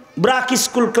 BRAC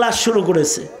school class শুরু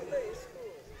করেছে।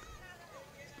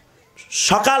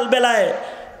 সকালবেলায়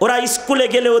ওরা স্কুলে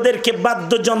গেলে ওদেরকে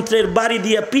বাদ্যযন্ত্রের বাড়ি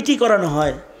দিয়ে পিটি করানো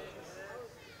হয়।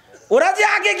 ওরা যে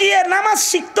আগে গিয়ে নামাজ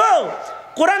শিখতো,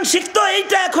 কোরআন শিখতো,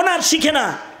 এইটা এখন আর শিখে না।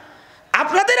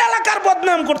 আপনাদের এলাকার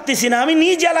বদনাম করতেছি না, আমি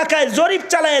নিজ এলাকায় জরিপ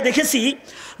চালায় দেখেছি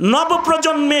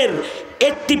নবপ্রজন্মের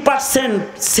 80%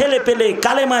 ছেলে পেলে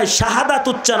কালেমায় শাহাদাত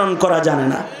উচ্চারণ করা জানে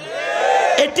না।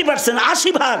 80%,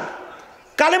 80%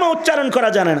 কালেমা উচ্চারণ করা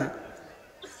জানে না,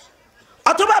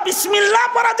 অথবা বিসমিল্লাহ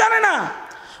পড়া জানে না,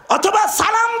 অথবা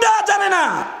সালাম দেওয়া জানে না,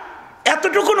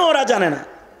 এতটুকুও ওরা জানে না।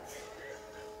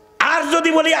 আর যদি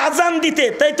বলি আজান দিতে,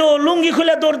 তাই তো লুঙ্গি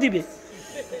খুলে দৌড় দিবে।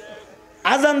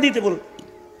 আজান দিতে বল,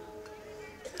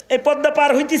 এই পদ্মা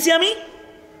পার হইতেছি আমি,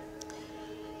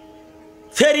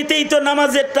 ফেরিতেই তো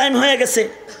নামাজের টাইম হয়ে গেছে,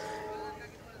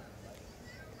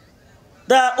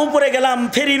 তা উপরে গেলাম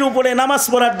ফেরির উপরে নামাজ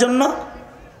পড়ার জন্য।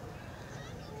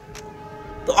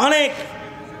 তো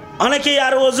অনেকেই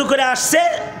আর ওযু করে আসছে,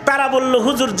 তারা বলল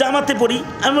হুজুর জামাতে পড়ি।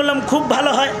 আমি বললাম খুব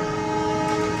ভালো হয়,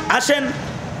 আসেন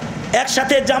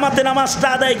একসাথে জামাতে নামাজটা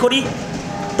আদায় করি।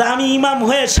 তা আমি ইমাম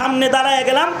হয়ে সামনে দাঁড়ায়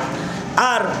গেলাম,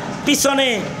 আর পিছনে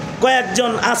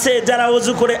কয়েকজন আছে যারা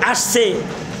ওযু করে আসছে,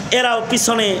 এরাও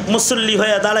পিছনে মুসল্লি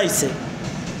হয়ে দাঁড়াইছে।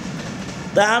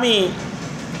 তা আমি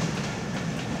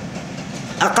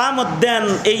আকামত দেন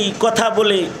এই কথা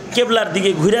বলে কেবলার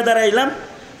দিকে ঘুরে দাঁড়াইলাম,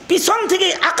 পিছন থেকে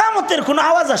আকামতের কোনো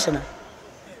আওয়াজ আসে না।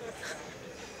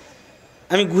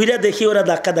 আমি ঘুরে দেখি ওরা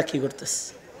ধাক্কাধাক্কি করতেছে,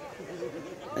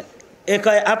 এ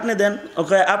কয় আপনি দেন, ও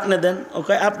কয় আপনি দেন, ও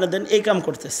কয় আপনি দেন, এই কাম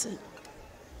করতেছে।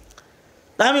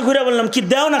 তা আমি ঘুরে বললাম কি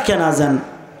দেও না কেন আজান,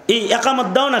 এই একামত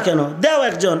দাও না কেন? দেও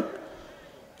একজন।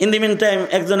 ইন দি মিন টাইম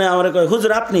একজনে আমার কয়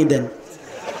হুজুর আপনিই দেন।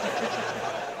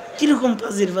 কিরকম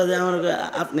পাজির পাজে, আমার কয়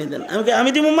আপনি দেন। আমি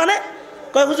দিব মানে?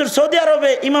 কয় হুজুর সৌদি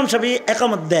আরবে ইমাম সাহেব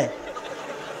একামত দেয়।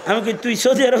 আমি কই তুই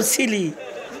সৌদি আরব ছিলি?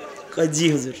 কয় জি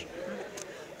হুজুর।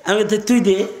 আমি তুই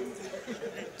দে,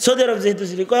 সৌদি আরব যেহেতু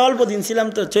ছিলি। কয় অল্প দিন ছিলাম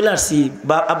তো, চলে আসছি,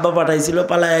 আব্বা পাঠাইছিল,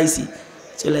 পালায় আইছি,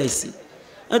 চলে আসছি।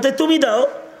 তাই তুমি দাও।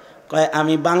 কয়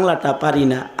আমি বাংলাটা পারি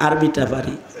না, আরবিটা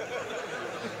পারি।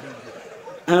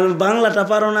 আমি বাংলাটা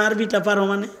পারো না, আরবিটা পারো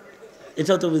মানে?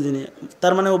 এটাও তো বুঝিনি।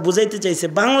 তার মানে ও বুঝাইতে চাইছে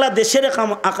বাংলাদেশের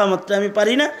আকামতটা আমি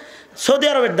পারি না, সৌদি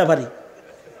আরবেরটা পারি।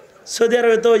 সৌদি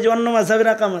আরবে তো ওই যে অন্য মাযহাবের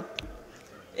আকামত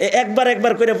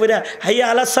একবার করে পড়া, হাইয়া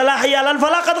আলাস সালাহ হাইয়া আলাল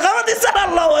ফালাহ কাদ কামাতিস সালাহ,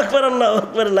 আল্লাহু আকবার আল্লাহু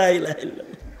আকবার লা ইলাহা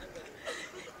ইল্লাল্লাহ,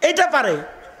 এইটা পারে।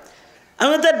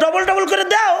 আমি তো ডবল করে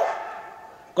দাও।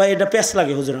 কয় এটা পেশ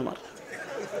লাগে হুজুর আমার।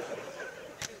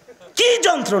 কি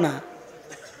যন্ত্রণা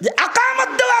যে আকামত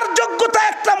দেওয়ার যোগ্যতা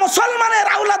একটা মুসলমানের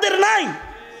আওলাদের নাই।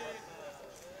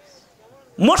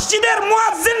 মসজিদের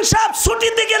মুয়াজ্জিন সাহেব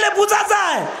ছুটিতে গেলে বোঝা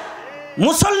যায়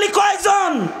মুসল্লি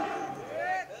কয়জন,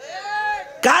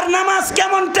 কার নামাজ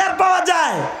কেমন টের পাওয়া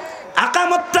যায়।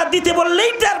 আকামতটা দিতে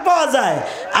বললেই টের পাওয়া যায়।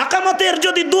 আকামতের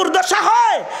যদি দুর্দশা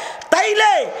হয়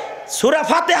তাইলে সূরা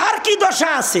ফাতিহার কি দশা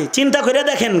আছে চিন্তা করে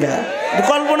দেখেন গা,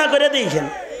 কল্পনা করে দেখেন।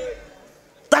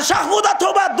 তাশাহুদ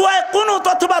অথবা দোয়ায়ে কুনুত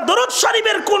অথবা দরুদ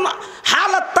শরীফের কোন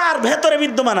হালত তার ভেতরে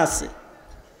বিদ্যমান আছে।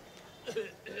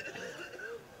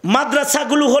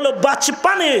 মাদ্রাসাগুলো হলো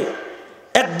বাচপানে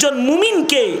একজন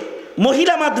মুমিনকে,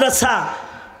 মহিলা মাদ্রাসা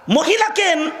মহিলাকে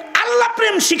আল্লাহ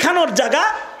প্রেম শিখানোর জায়গা,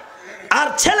 আর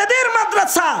ছেলেদের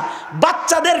মাদ্রাসা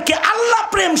বাচ্চাদেরকে আল্লাহ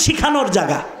প্রেম শিখানোর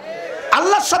জায়গা।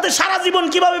 আল্লাহর সাথে সারা জীবন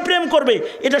কিভাবে প্রেম করবে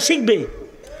এটা শিখবে।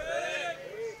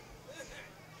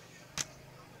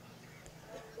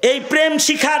 এই প্রেম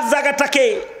শিখার জায়গাটাকে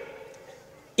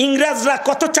ইংরেজরা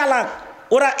কত চালাক,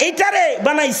 ওরা এইটারে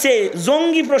বানাইছে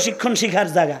জঙ্গি প্রশিক্ষণ শিখার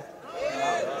জায়গা।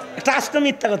 এটা আস্ত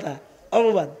মিথ্যা কথা,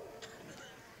 অপবাদ।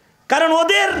 কারণ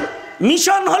ওদের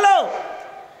মিশন হলো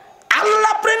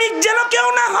আল্লাহ প্রেমিক যেন কেউ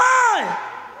না হয়।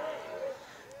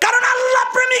 কারণ আল্লাহ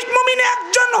প্রেমিক মুমিন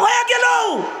একজন হয়ে গেল,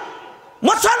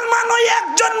 মুসলমান ওই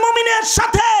একজন মুমিনের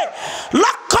সাথে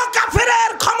লক্ষ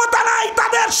কাফেরের ক্ষমতা নাই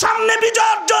তাদের সামনে বিজয়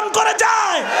অর্জন করে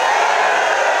যায়।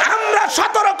 আমরা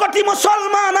 17 কোটি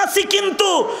মুসলমান আছি, কিন্তু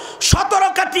 17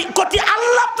 কোটি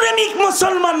আল্লাহ প্রেমিক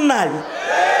মুসলমান নাই।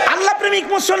 আল্লাহ প্রেমিক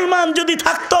মুসলমান যদি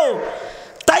থাকতো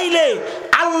তাইলে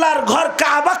আল্লাহর ঘর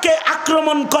কাবাকে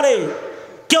আক্রমণ করে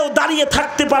কেউ দাঁড়িয়ে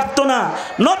থাকতে পারতো না।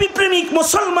 নবী প্রেমিক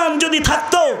মুসলমান যদি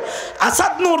থাকতো,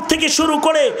 আসাদ নূর থেকে শুরু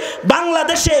করে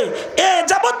বাংলাদেশে এ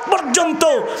যাবৎ পর্যন্ত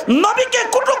নবীকে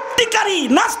কটূক্তিকারী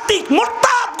নাস্তিক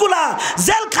মুরতাদগুলা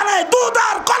জেলখানায় দুধ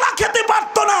আর কলা খেতে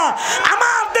পারতো না।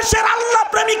 আমার দেশের আল্লাহ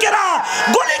প্রেমিকেরা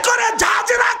গুলি করে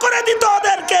ঝাঁঝরা করে দিত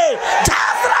ওদেরকে,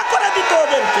 ঝাঁঝরা করে দিত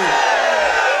ওদেরকে।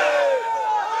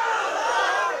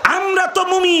 আমরা তো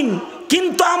মুমিন,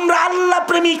 কিন্তু আমরা আল্লাহ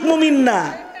প্রেমিক মুমিন না,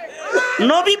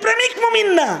 নবী প্রেমিক মুমিন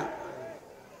না।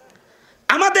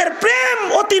 আমাদের প্রেম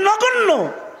অতি নগণ্য।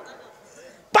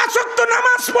 5 ওয়াক্ত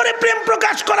নামাজ পড়ে প্রেম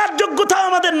প্রকাশ করার যোগ্যতাও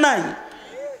আমাদের নাই।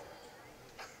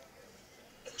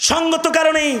 সঙ্গত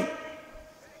কারণে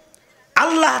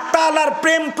আল্লাহ তাআলার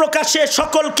প্রেম প্রকাশে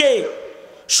সকলকে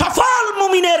সফল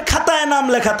মুমিনের খাতায় নাম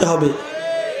লেখাতে হবে।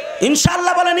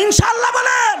 ইনশাআল্লাহ বলেন, ইনশাআল্লাহ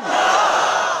বলেন।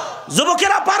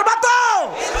 যুবকেরা পারবা তো?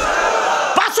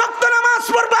 5 ওয়াক্ত নামাজ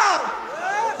পড়বা,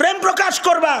 প্রেম প্রকাশ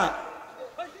করবা,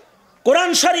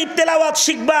 কোরআন শরীফ তেলাওয়াত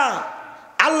শিখবা,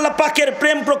 আল্লাহ পাকের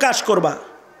প্রেম প্রকাশ করবা,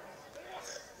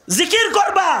 জিকির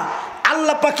করবা,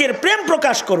 আল্লাহ পাকের প্রেম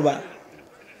প্রকাশ করবা,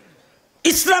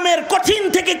 ইসলামের কঠিন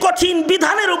থেকে কঠিন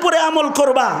বিধানের উপরে আমল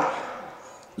করবা।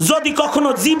 যদি কখনো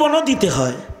জীবনও দিতে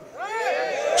হয়,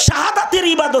 শাহাদাতের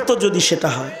ইবাদত যদি সেটা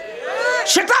হয়,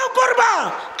 সেটাও করবা,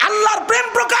 আল্লাহর প্রেম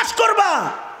প্রকাশ করবা।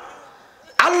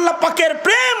 আল্লাহ পাকের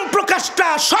প্রেম প্রকাশটা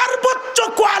সর্বোচ্চ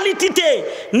কোয়ালিটিতে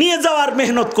নিয়ে যাওয়ার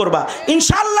মেহনত করবা,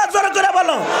 ইনশাআল্লাহ। জোরে করে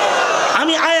বলো।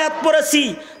 আমি আয়াত পড়েছি,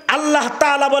 আল্লাহ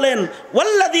তাআলা বলেন,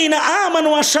 ওয়াল্লাযীনা আমানু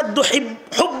আশাদ্দু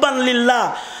হুব্বান লিল্লাহ।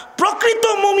 প্রকৃত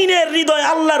মুমিনের হৃদয়ে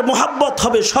আল্লাহর মুহাব্বত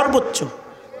হবে সর্বোচ্চ,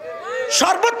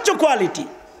 সর্বোচ্চ কোয়ালিটি।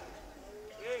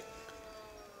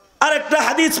 আরেকটা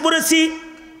হাদিস পড়েছি,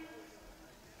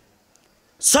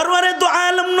 সরওয়ারে দু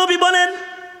আলম নবী বলেন,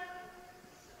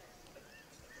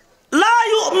 লা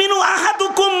ইউমিনু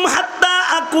আহাদুকুম হাত্তা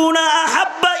আকুনা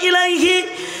আহাব্বা ইলাইহি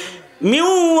মিন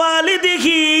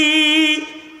ওয়ালিদিহি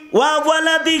ওয়া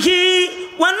ওয়ালাদিহি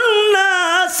ওয়ান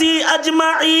নাসি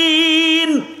আজমাইন।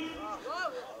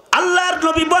 আল্লাহর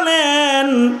নবী বলেন,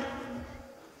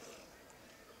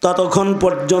 ততক্ষণ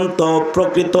পর্যন্ত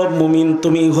প্রকৃত মুমিন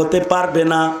তুমি হতে পারবে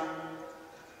না,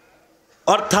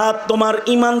 অর্থাৎ তোমার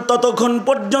ঈমান ততক্ষণ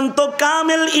পর্যন্ত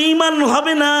কামেল ঈমান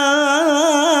হবে না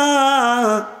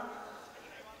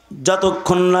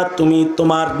যতক্ষণ না তুমি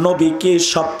তোমার নবীকে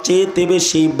সবচেয়ে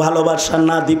বেশি ভালোবাসা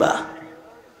না দিবা।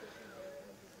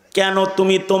 কেন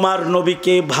তুমি তোমার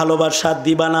নবীকে ভালোবাসা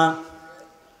দিবা না?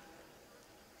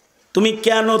 তুমি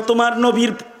কেন তোমার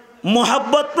নবীর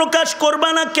মোহাব্বত প্রকাশ করবা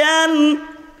না? কেন?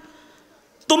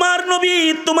 তোমার নবী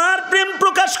তোমার প্রেম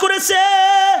প্রকাশ করেছে,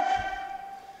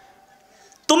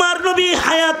 তোমার নবী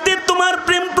হায়াতে তোমার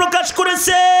প্রেম প্রকাশ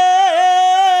করেছে,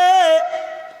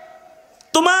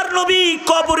 তোমার নবী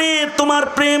কবরে তোমার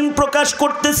প্রেম প্রকাশ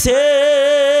করতেছে।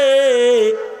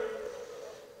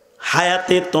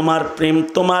 হায়াতে তোমার প্রেম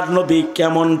তোমার নবী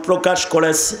কেমন প্রকাশ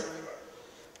করেছে?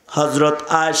 হযরত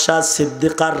আয়েশা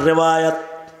সিদ্দিকার রিওয়ায়াত,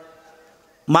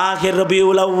 মাহে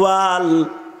রবিউল আউয়াল,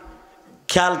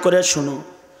 খেয়াল করে শুনো।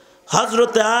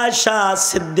 হযরত আয়েশা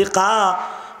সিদ্দিকা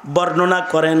বর্ণনা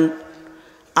করেন,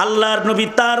 আল্লাহর নবী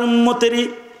তার উম্মতেরই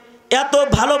এত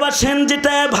ভালোবাসেন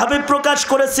যেটা ভাবে প্রকাশ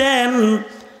করেছেন,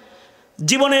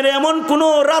 জীবনের এমন কোনো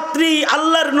রাত্রি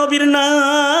আল্লাহর নবীর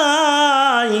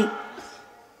নাই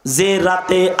যে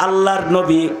রাতে আল্লাহর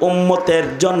নবী উম্মতের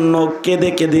জন্য কেঁদে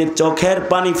কেঁদে চোখের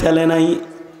পানি ফেলে নাই।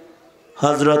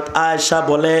 হযরত আয়েশা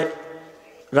বলে,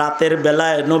 রাতের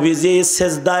বেলায় নবীজি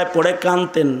সেজদায় পড়ে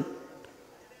কাঁদতেন।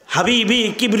 হাবিবি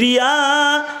কিবরিয়া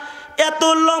এত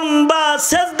লম্বা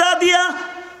সেজদা দিয়া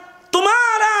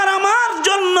তোমার আর আমার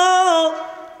জন্য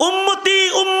উম্মতি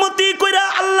উম্মতি কইরা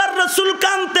আল্লাহর রাসূল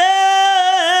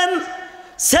কাঁদতেন।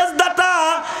 সেজদাটা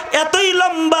এতই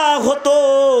লম্বা হতো।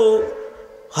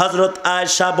 হযরত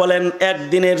আয়েশা বলেন,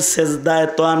 একদিনের সেজদায়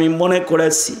তো আমি মনে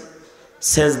করেছি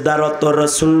সেজদারত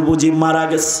রাসূল বুঝি মারা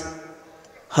গেছে।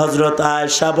 হযরত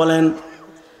আয়েশা বলেন,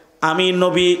 আমি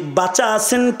নবী বাঁচা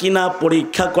আছেন কিনা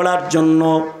পরীক্ষা করার জন্য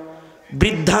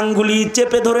বৃদ্ধাঙ্গুলি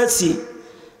চেপে ধরেছি।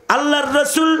 আল্লাহর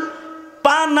রসুল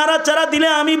পা নাড়াচাড়া দিলে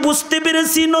আমি বুঝতে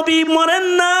পেরেছি নবী মরেন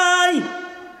নাই।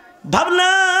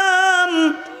 ভাবলাম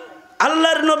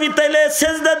আল্লাহর নবী তাইলে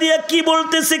সেজদা দিয়ে কি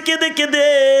বলতেছে কেঁদে কেঁদে।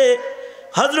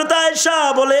 হযরত আয়েশা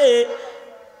বলে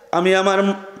আমি আমার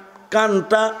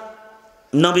কানটা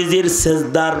নবীজির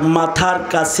সেজদার মাথার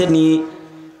কাছে নিয়ে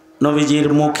নবীজির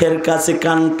মুখের কাছে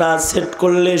কানটা সেট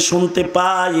করলে শুনতে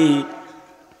পাই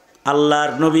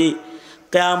আল্লাহর নবী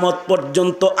কিয়ামত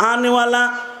পর্যন্ত আনেওয়ালা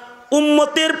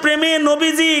উম্মতের প্রেমে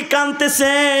নবীজি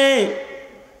কাঁদতেছে।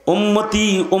 উম্মতি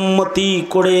উম্মতি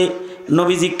করে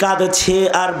নবীজি কাঁদছে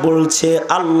আর বলছে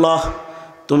আল্লাহ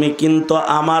তুমি কিন্তু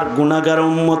আমার গুনাহগার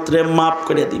উম্মতরে মাফ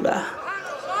করে দিবা।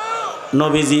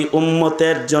 নবীজি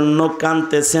উম্মতের জন্য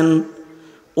কাঁদতেছেন।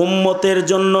 উম্মতের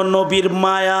জন্য নবীর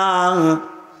মায়া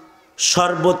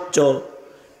সর্বোচ্চ।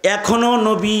 এখনো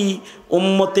নবী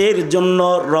উম্মতের জন্য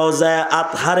রওজায়ে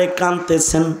আতহারে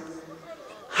কাঁদতেছেন।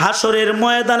 হাসরের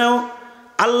ময়দানেও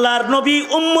আল্লাহর নবী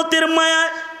উম্মতের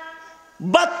মায়ায়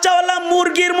বাচ্চাওয়ালা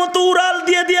মুরগির মতো উড়াল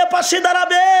দিয়ে দিয়ে পাশে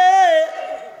দাঁড়াবে,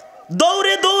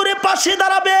 দৌড়ে দৌড়ে পাশে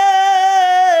দাঁড়াবে।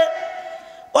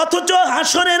 অথচ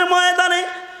হাসরের ময়দানে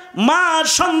মা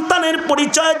সন্তানের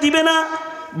পরিচয় দিবে না,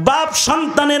 বাপ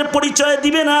সন্তানের পরিচয়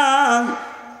দিবে না,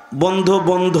 বন্ধু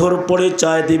বন্ধুর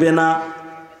পরিচয় দিবে না,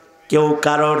 কেউ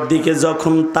কারোর দিকে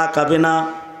যখন তাকাবে না,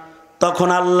 তখন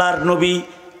আল্লাহর নবী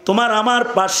তোমার আমার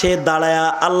পাশে দাঁড়ায়া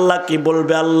আল্লাহ কি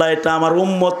বলবে, আল্লাহ এটা আমার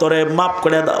উম্মতরে মাফ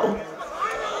করে দাও।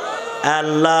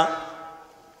 আল্লাহ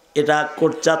এটা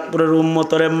কোটচাঁদপুরের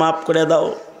উম্মতরে মাফ করে দাও,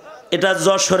 এটা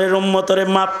যশোরের উম্মতরে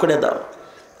মাফ করে দাও।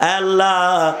 আল্লাহ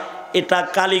এটা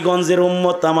কালীগঞ্জের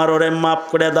উম্মত আমার ওরে মাফ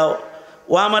করে দাও।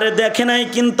 ও আমারে দেখে নাই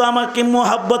কিন্তু আমাকে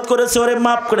মোহাব্বত করেছে, ওরে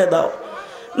মাফ করে দাও।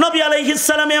 নবী আলাইহিস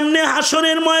সালাম এমনি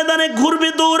হাসরের ময়দানে ঘুরবে,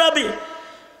 দৌড়াবে,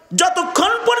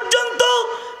 যতক্ষণ পর্যন্ত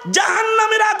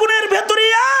জাহান্নামের আগুনের ভেতরে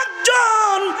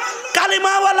একজন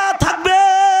কালিমাওয়ালা থাকবে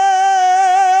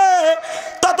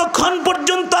ততক্ষণ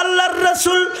পর্যন্ত আল্লাহর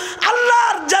রাসূল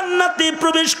আল্লাহর জান্নাতে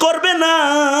প্রবেশ করবে না।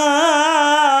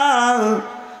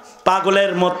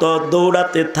 পাগলের মতো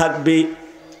দৌড়াতে থাকবে।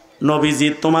 নবীজি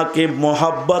তোমাকে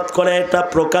মোহাব্বত করে এটা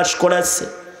প্রকাশ করেছে।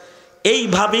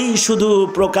 এইভাবেই শুধু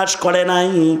প্রকাশ করে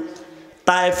নাই,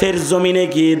 তায়েফের জমিনে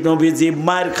গিয়ে নবীজি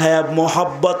মায়ের খায়া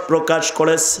মোহাব্বত প্রকাশ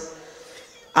করেছে।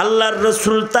 আল্লাহর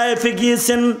রসুল তায়েফে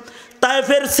গিয়েছেন।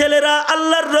 তায়েফের ছেলেরা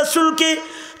আল্লাহর রসুলকে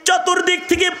চতুর্দিক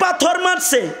থেকে পাথর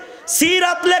মারছে।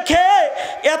 সিরাত লেখে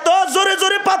এত জোরে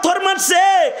জোরে পাথর মারছে,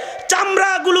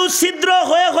 চামড়াগুলো ছিদ্র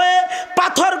হয়ে হয়ে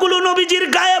পাথরগুলো নবীজির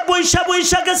গায়ে বৈশা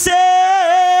বৈশা গেছে।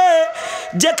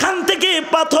 যেখান থেকে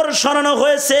পাথর সরানো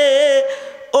হয়েছে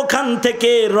ওখান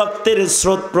থেকে রক্তের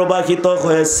স্রোত প্রবাহিত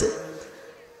হয়েছে।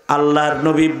 আল্লাহর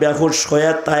নবী বেহুশ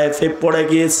হয়ে তায়েফে পড়ে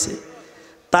গিয়েছে।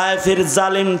 তায়েফের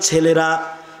জালিম ছেলেরা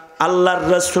আল্লাহর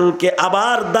রসুলকে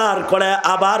আবার দাঁড় করে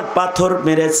আবার পাথর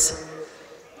মেরেছে।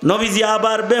 নবীজি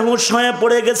আবার বেহুশ হয়ে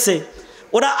পড়ে গেছে।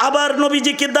 ওরা আবার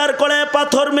নবীজিকে দাঁড় করে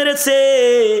পাথর মেরেছে।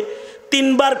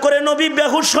 তিনবার করে নবী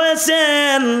বেহুশ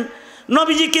হয়েছেন।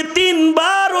 নবীজিকে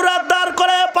তিনবার ওরা দাঁড়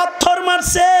করে পাথর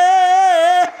মারছে।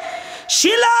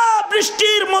 শিলা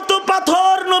বৃষ্টির মতো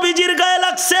পাথর নবীজির গায়ে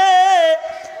লাগছে।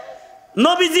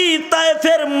 নবীজি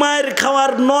তায়েফের মায়ের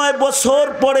খাওয়ার 9 বছর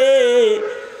পরে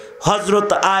হযরত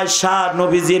আয়েশা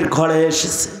নবীজির ঘরে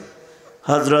এসেছে।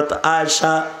 হযরত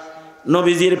আয়েশা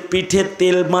নবীজির পিঠে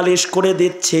তেল মালিশ করে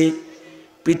দিচ্ছে।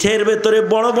 পিঠের ভেতরে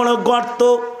বড় বড় গর্ত।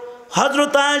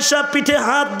 হযরত আয়েশা পিঠে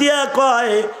হাত দিয়া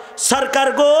কয়, সরকার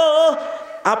গো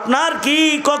আপনার কি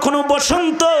কখনো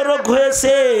বসন্ত রোগ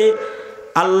হয়েছে?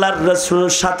 আল্লাহর রাসূল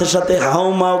সাথে সাথে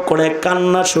হাউমাউ করে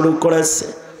কান্না শুরু করেছে।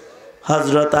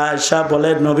 হযরত আয়েশা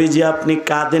বলে, নবীজি আপনি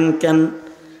কাঁদেন কেন?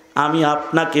 আমি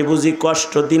আপনাকে বুঝি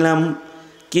কষ্ট দিলাম?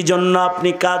 কি জন্য আপনি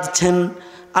কাঁদছেন?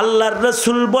 আল্লাহর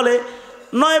রাসূল বলে,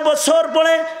 9 বছর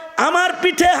পরে আমার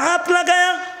পিঠে হাত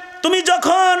লাগায়া তুমি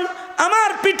যখন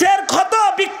আমার পিঠের ক্ষত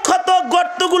বিক্ষত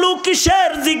গর্তগুলো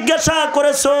কিসের জিজ্ঞাসা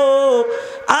করেছো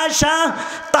আয়েশা,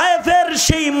 তায়েফের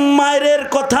সেই মায়ের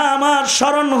কথা আমার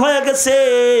স্মরণ হয়ে গেছে।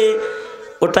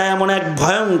 ওটা এমন এক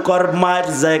ভয়ঙ্কর মায়ের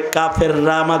যে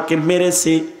কাফেররা আমাকে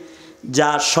মেরেছে, যা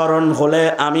স্মরণ হলে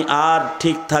আমি আর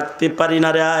ঠিক থাকতে পারি না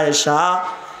রে আয়েশা।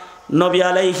 নবী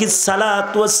আলাইহিস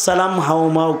সালাতু ওয়াস সালাম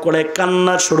হাউমাউ করে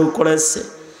কান্না শুরু করেছে।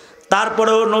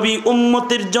 তারপরেও নবী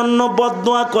উম্মতের জন্য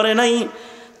বদদোয়া করে নাই।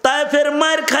 তায়েফের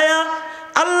মায়ের খায়া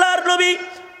আল্লাহর নবী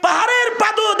পাহাড়ের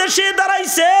পাদদেশে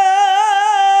দাঁড়াইছে।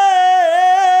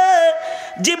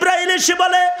 জিবরাইল এসে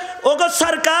বলে, ওগো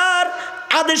সরকার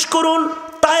আদেশ করুন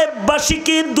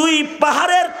তায়েফবাসীকে 2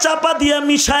 পাহাড়ের চাপা দিয়ে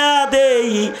মিশায়া দেই।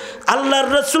 আল্লাহর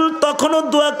রাসূল তখনও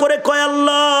দোয়া করে কয়,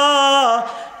 আল্লাহ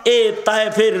এ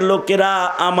তায়েফের লোকেরা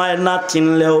আমায় না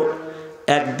চিনলেও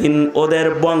একদিন ওদের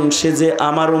বংশে যে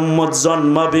আমার উম্মত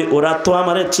জন্মাবে ওরা তো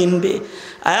আমারে চিনবে।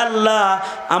 আয় আল্লাহ,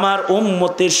 আমার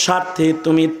উম্মতের স্বার্থে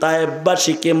তুমি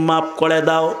তায়েফবাসীকে মাফ করে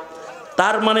দাও।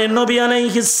 তার মানে নবী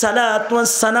আলাইহিস সালাতু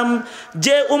ওয়াস সালাম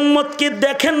যে উম্মতকে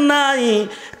দেখেন নাই,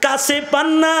 কাছে পান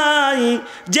নাই,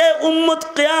 যে উম্মত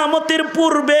কিয়ামতের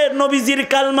পূর্বে নবীজির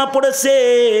কালমা পড়েছে,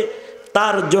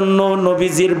 তার জন্য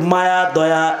নবীজির মায়া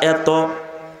দয়া এত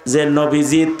যে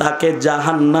নবীজি তাকে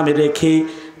জাহান্নামে রেখে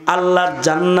আল্লাহর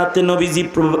জান্নাতে নবীজি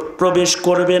প্রবেশ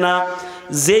করবে না।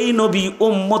 যেই নবী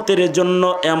উম্মতের জন্য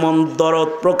এমন দরদ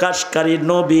প্রকাশকারী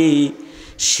নবী,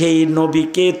 সেই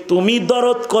নবীকে তুমি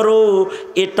দরদ করো,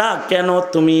 এটা কেন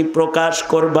তুমি প্রকাশ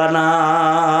করবা না?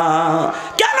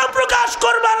 কেন প্রকাশ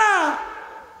করবা না?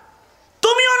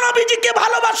 তুমিও নবীজিকে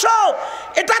ভালোবাসো,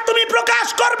 এটা তুমি প্রকাশ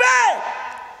করবে।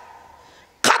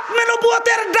 খাতমে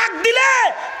নবুয়তের ডাক দিলে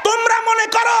তোমরা মনে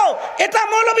করো এটা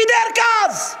মৌলবীদের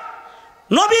কাজ।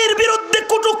 নবীর বিরুদ্ধে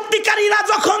কটূক্তিকারীরা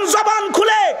যখন জবান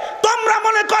খুলে তোমরা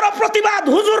মনে করো প্রতিবাদ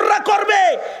হুজুররা করবে।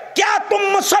 ক্যা তুম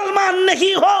মুসলমান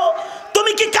নেহি হো?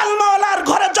 তুমি কি কালমাওয়ালার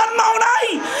ঘরে জন্মাও নাই?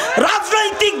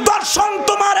 রাজনৈতিক দর্শন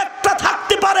তোমার একটা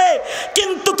থাকতে পারে,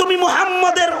 কিন্তু তুমি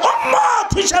মুহাম্মাদের উম্মত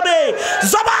হিসেবে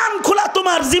জবান খোলা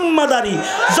তোমার জিম্মাদারি,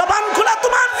 জবান খোলা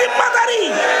তোমার জিম্মাদারি।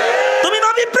 তুমি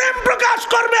নবী প্রেম প্রকাশ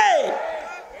করবে।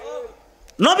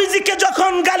 নবীজিকে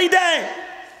যখন গালি দেয়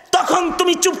তখন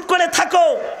তুমি চুপ করে থাকো।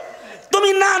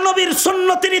 তুমি না নবীর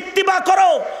সুন্নতের ইত্তিবা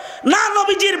করো, না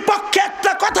নবীজির পক্ষে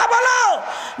একটা কথা বলো,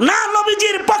 না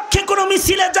নবীজির পক্ষে কোনো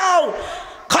মিছিলে যাও।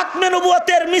 খতমে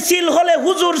নবুয়তের মিছিল হলে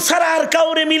হুজুর ছাড়া আর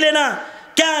কাউরে মিলে না।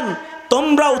 কেন?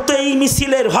 তোমরাও তো এই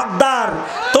মিছিলের হকদার।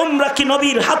 তোমরা কি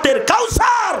নবীর হাতের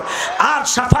কাউসার? আর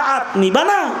শাফাআত নিবা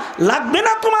না? লাগবে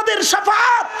না তোমাদের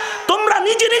শাফাআত? তোমরা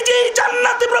নিজে নিজেই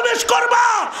জান্নাতে প্রবেশ করবা।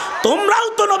 তোমরাও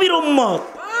তো নবীর উম্মত।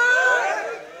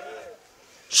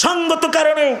 সঙ্গত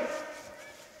কারণে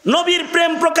নবীর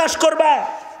প্রেম প্রকাশ করবা,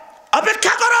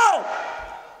 অপেক্ষা করো।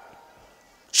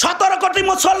 17 কোটি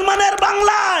মুসলমানের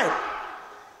বাংলায়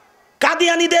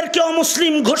কাদিয়ানীদেরকে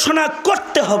অমুসলিম ঘোষণা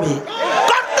করতে হবে,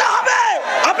 করতে হবে।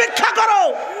 অপেক্ষা করো।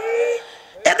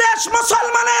 এদেশ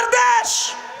মুসলমানের দেশ,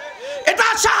 এটা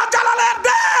শাহজালালের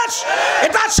দেশ,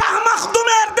 এটা শাহ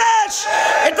মাখদুমের দেশ,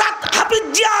 এটা হাফিজ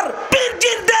জিয়ার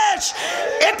পীরজির দেশ।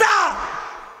 এটা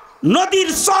নদীর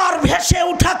চর ভেসে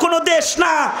উঠা কোনো দেশ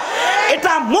না।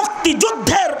 এটা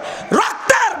মুক্তিযুদ্ধের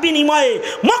রক্তের বিনিময়ে,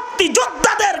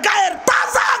 মুক্তিযোদ্ধাদের গায়ের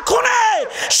তাজা খুনে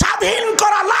স্বাধীন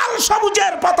করা লাল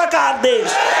সবুজের পতাকার দেশ।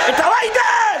 এটা ওই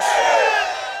দেশ।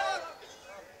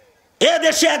 এ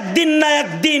দেশে একদিন না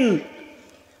একদিন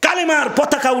কালিমার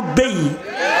পতাকা উঠবেই,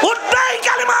 উঠবেই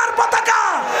কালিমার পতাকা।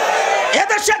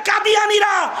 এদেশে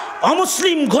কাদিয়ানীরা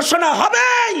অমুসলিম ঘোষণা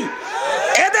হবেই।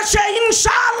 এদেশে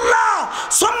ইনশাআল্লাহ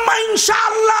সুম্মা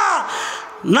ইনশাআল্লাহ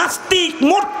নাস্তিক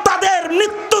মুরতাদের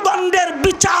মৃত্যুদণ্ডের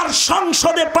বিচার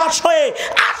সংসদে পাশ হয়ে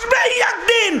আসবেই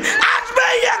একদিন,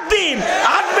 আসবেই একদিন,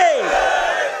 আসবে।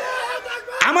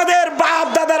 আমাদের বাপ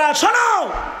দাদারা, শোনো,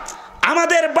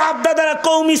 আমাদের বাপ দাদারা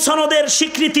কওমি সনদের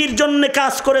স্বীকৃতির জন্য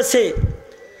কাজ করেছে।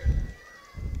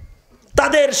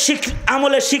 তাদের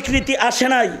আমলে স্বীকৃতি আসে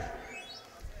নাই।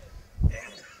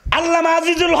 আল্লামা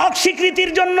আজিজুল হক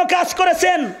স্বীকৃতির জন্য কাজ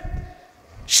করেছেন,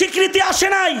 স্বীকৃতি আসে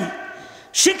নাই।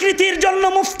 স্বীকৃতির জন্য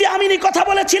মুফতি আমিনী কথা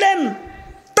বলেছিলেন,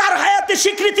 তার হায়াতে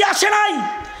স্বীকৃতি আসে নাই।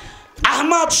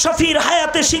 আহমদ শফির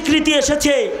হায়াতে স্বীকৃতি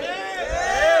এসেছে।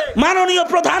 মাননীয়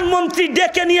প্রধানমন্ত্রী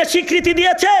ডেকে নিয়ে স্বীকৃতি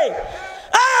দিয়েছে।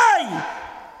 এই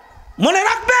মনে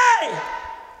রাখবে,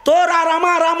 তোর আর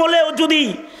আমার আমলেও যদি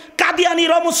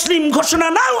কাদিয়ানীর অমুসলিম ঘোষণা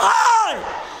নাও হয়,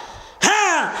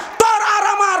 হ্যাঁ, তোর আর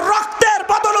আমার রক্তের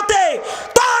বদলতে,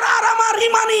 তোর আর আমার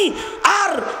ইমানি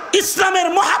আর ইসলামের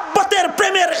মোহাব্বতের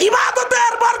প্রেমের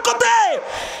ইবাদতের বরকতে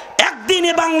একদিন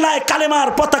এ বাংলায় কালেমার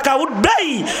পতাকা উঠবেই,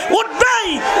 উঠবেই,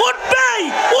 উঠবেই,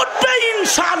 উঠবেই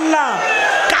ইনশাআল্লাহ।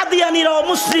 কাদিয়ানীরা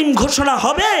মুসলিম ঘোষণা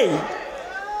হবে।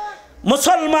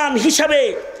 মুসলমান হিসাবে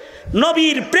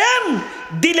নবীর প্রেম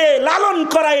দিলে লালন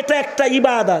করা এটা একটা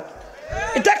ইবাদত,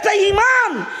 এটা একটা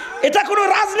ঈমান। এটা কোনো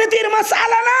রাজনীতির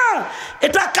মাসআলা না,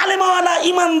 এটা কালেমাওয়ালা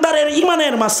ইমানদারের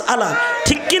ইমানের মাসআলা।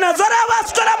 ঠিক কিনা? যারা আওয়াজ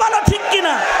করে বলো ঠিক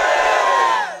কিনা?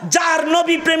 যার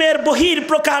নবী প্রেমের বহির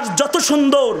প্রকাশ যত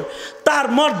সুন্দর, তার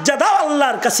মর্যাদাও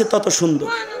আল্লাহর কাছে তত সুন্দর।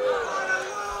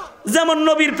 যেমন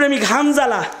নবীর প্রেমিক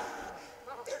হানজালা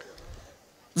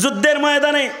যুদ্ধের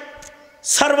ময়দানে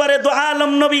সরওয়ারে দু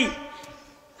আলম নবী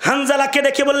হানজালাকে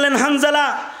ডেকে বললেন, হানজালা,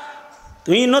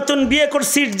 তুই নতুন বিয়ে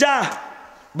করছিস, যা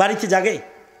বাড়িতে জাগে।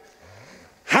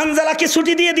 হানজালাকে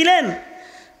ছুটি দিয়ে দিলেন।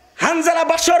 হানজালা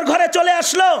বাসর ঘরে চলে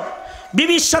আসলো,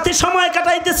 বিবির সাথে সময়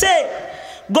কাটাইতেছে।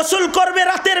 গোসল করবে,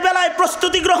 রাতের বেলায়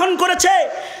প্রস্তুতি গ্রহণ করেছে।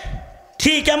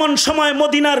 ঠিক এমন সময়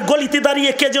মদিনার গলিতে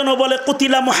দাঁড়িয়ে কে যেন বলে,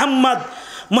 কুতিলা মুহাম্মদ,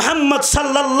 মুহাম্মদ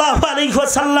সাল্লাল্লাহু আলাইহি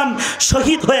ওয়াসাল্লাম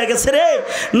শহীদ হয়ে গেছে রে,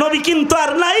 নবী কিন্তু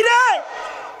আর নাই রে।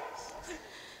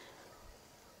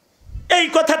 এই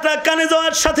কথাটা কানে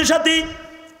যাওয়ার সাথে সাথে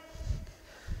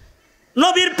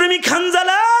নবীর প্রেমিক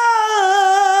হানজালা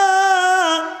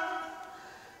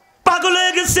পাগল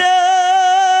হয়ে গেছে।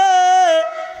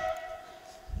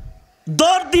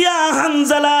 দৌড় দিয়া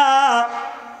হানজালা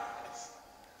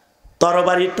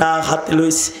তরবারিটা হাতে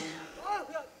লইছে,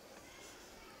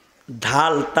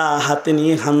 ঢালটা হাতে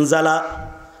নিয়ে হানজালা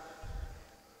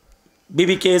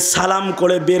বিবিকে সালাম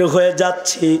করে বের হয়ে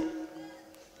যাচ্ছে।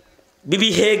 বিবি,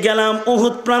 হে গেলাম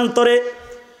উহুদ প্রান্তরে,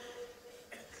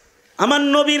 আমার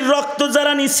নবীর রক্ত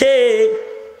যারা নিছে,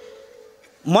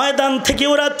 ময়দান থেকে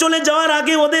ওরা চলে যাওয়ার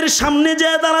আগে ওদের সামনে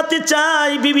যেয়ে দাঁড়াতে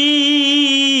চাই। বিবি,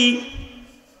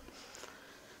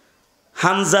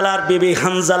 হানজালার বিবি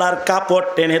হানজালার কাপড়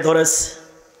টেনে ধরেছে,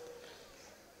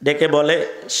 ডেকে বলে,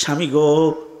 স্বামী গো,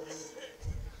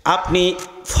 আপনি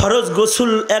ফরজ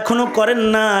গোসল এখনো করেন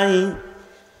নাই,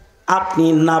 আপনি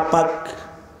নাপাক।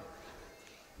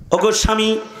 ওগো স্বামী,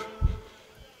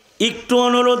 একটু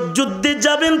অনুরোধ, যুদ্ধে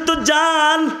যাবেন তো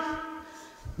যান,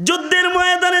 যুদ্ধের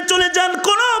ময়দানে চলে যান,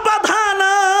 কোনো বাধা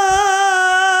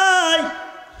নাই।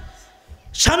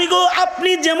 স্বামী গো,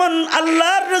 আপনি যেমন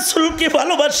আল্লাহর রাসূলকে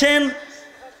ভালোবাসেন,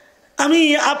 আমি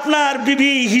আপনার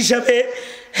বিবি হিসাবে,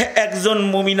 একজন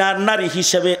মুমিনার নারী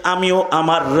হিসাবে আমিও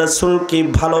আমার রাসূলকে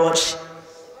ভালোবাসি।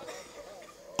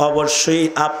 অবশ্যই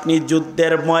আপনি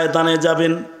যুদ্ধের ময়দানে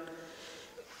যাবেন,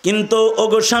 কিন্তু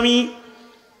ওগো স্বামী,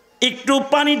 একটু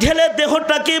পানি ঢেলে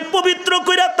দেহটাকে পবিত্র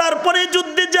করে তারপরে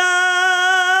যুদ্ধে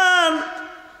যান,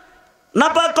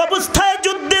 নাপাক অবস্থায়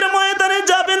যুদ্ধের ময়দানে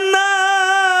যাবেন না।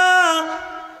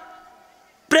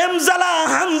 প্রেম জ্বালা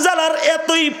হানজালার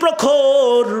এতই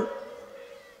প্রখর।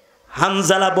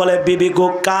 হানজালা বলে, বিবি গো,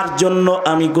 কার জন্য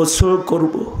আমি গোসল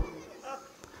করব?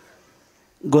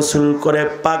 গোসল করে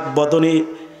পাক বদনে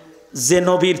যে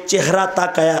নবীর চেহারা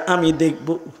তাকায়া আমি দেখব,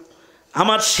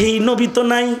 আমার সেই নবী তো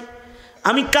নাই,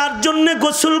 আমি কার জন্য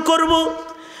গোসল করব?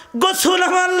 গোসল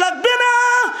আমার লাগবে না,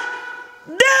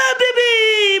 দে বিবি,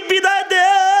 বিদায় দে,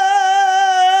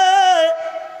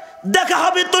 দেখা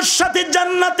হবে তোর সাথে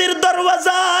জান্নাতের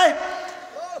দরওয়াজায়।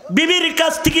 বিবির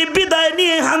কাছ থেকে বিদায়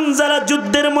নিয়ে হানজালা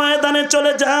যুদ্ধের ময়দানে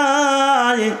চলে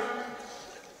যায়।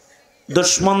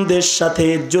 দুশমনদের সাথে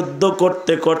যুদ্ধ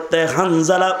করতে করতে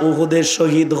হানজালা উহুদে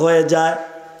শহীদ হয়ে যায়।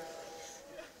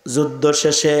 যুদ্ধ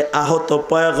শেষে আহত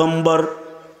পয়গম্বর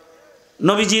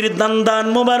নবীজির দান্দান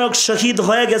মোবারক শহীদ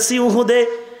হয়ে গেছে উহুদে।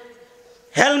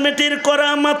 হেলমেটের করা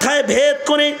মাথায় ভেদ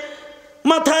করে,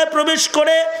 মাথায় প্রবেশ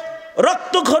করে,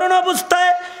 রক্তক্ষরণ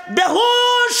অবস্থায়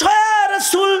বেহুশ হয়ে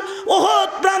রাসূল উহুদ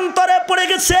প্রান্তরে পড়ে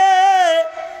গেছে।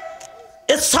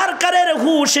 এ সরকারের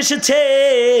হুশ এসেছে।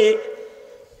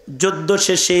 যুদ্ধ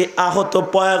শেষে আহত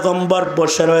পয়গম্বর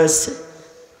বসে রয়েছে।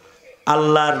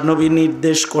 আল্লাহর নবী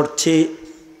নির্দেশ করছে,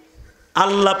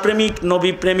 আল্লাহ প্রেমিক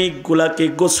নবী প্রেমিক গুলাকে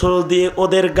গোসল দিয়ে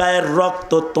ওদের গায়ের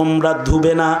রক্ত তোমরা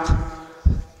ধুবে না।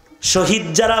 শহীদ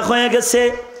যারা হয়ে গেছে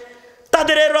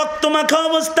তাদের রক্ত মাখা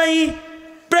অবস্থায়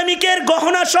প্রেমিকের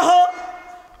গহনা সহ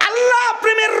আল্লাহ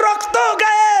প্রেমের রক্ত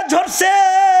গায়ে ঝরছে।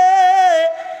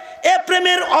 এ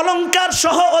প্রেমের অলংকার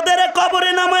সহ ওদের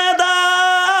কবরে নামায়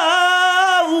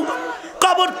দাও।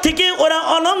 কবর থেকে ওরা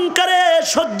অলংকারে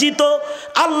সজ্জিত,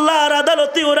 আল্লাহর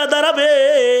আদালতে ওরা দাঁড়াবে।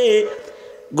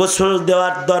 গোসল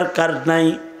দেওয়ার দরকার নাই।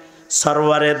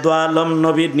 সরওয়ারে দো আলম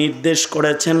নবী নির্দেশ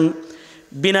করেছেন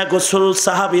বিনা গোসল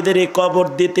সাহাবীদের কবর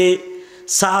দিতে।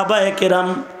 সাহাবায়ে কেরাম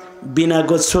বিনা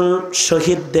গোসল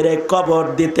শহীদদের কবর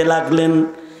দিতে লাগলেন।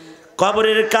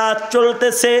 কবরের কাজ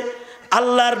চলতেছে,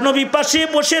 আল্লাহর নবী পাশে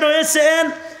বসে রয়েছেন।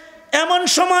 এমন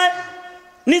সময়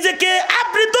নিজেকে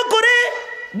আবৃত করে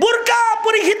বুরকা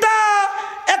পরিহিতা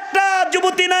একটা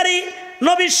যুবতী নারী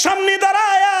নবীর সামনে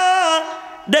দাঁড়ায়া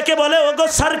ডেকে বলে, ওগো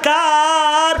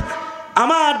সরকার,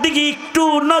 আমার দিকে একটু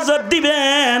নজর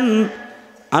দিবেন,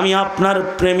 আমি আপনার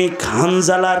প্রেমিক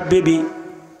হানজালার বিবি।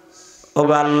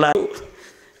 ওগো আল্লাহ,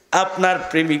 আপনার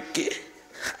প্রেমিককে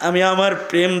আমি আমার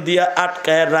প্রেম দিয়া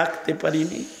আটকায় রাখতে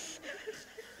পারিনি।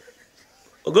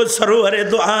 ওগো সরওয়ারে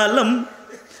দো আলম,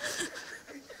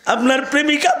 আপনার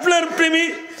প্রেমিক আপনার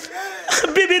প্রেমিক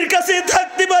বিবির কাছে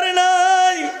থাকতে পারে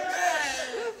নাই।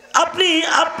 আপনি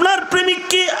আপনার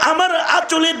প্রেমিককে আমার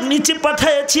আঁচলের নিচে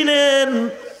পাঠিয়েছিলেন,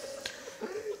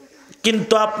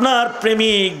 কিন্তু আপনার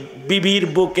প্রেমিক বিবির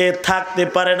বুকে থাকতে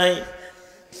পারে নাই।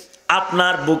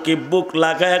 আপনার বুকে বুক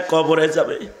লাগায় কবরে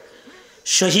যাবে,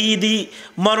 শহীদি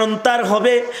মরণ তার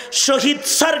হবে। শহীদ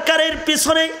সরকারের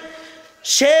পিছনে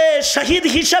সে শহীদ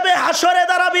হিসাবে হাসরে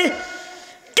দাঁড়াবে।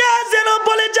 কে যেন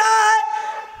বলে যায়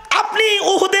আপনি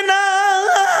উহুদে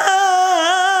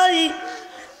নাই।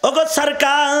 ওগো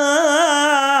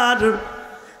সরকার,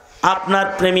 আপনার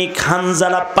প্রেমিক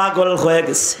হানজালা পাগল হয়ে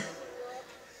গেছে।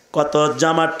 কত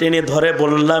জামা টেনে ধরে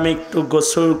বললাম একটু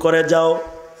গোসল করে যাও,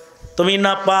 তুমি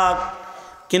নাপাক।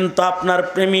 কিন্তু আপনার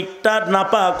প্রেমিকটা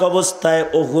নাপাক অবস্থায়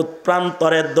উহুদ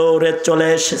প্রান্তরে দৌড়ে চলে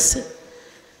এসেছে।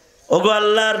 ওগো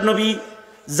আল্লাহর নবী,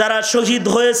 যারা শহীদ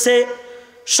হয়েছে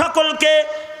সকলকে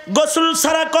গোসল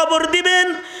ছাড়া কবর দিবেন,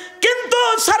 কিন্তু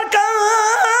সরকার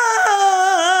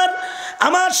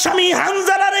আমার স্বামী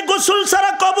হানজালারে গোসল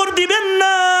ছাড়া কবর দিবেন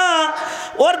না।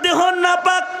 ওর দেহ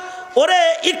নাপাক, ওরে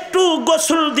একটু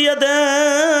গোসল দিয়ে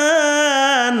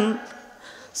দেন।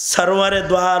 সরওয়ারে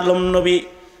দো আলম নবী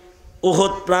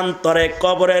উহুদ প্রান্তরে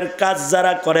কবরের কাজ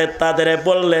যারা করে তাদের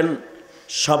বললেন,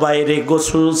 সবাই রে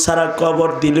গোসল ছাড়া কবর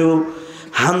দিলেও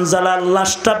হানজালার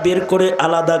লাশটা বের করে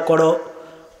আলাদা করো,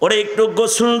 ওরে একটু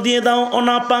গোসল দিয়ে দাও, ও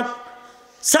নাপাক।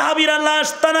 সাহাবীরা লাশ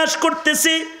তালাশ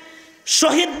করতেছে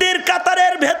শহীদদের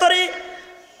কাতারের ভেতরে,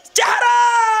 চেহারা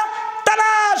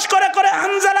তালাশ করে করে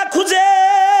হানজালা খুঁজে,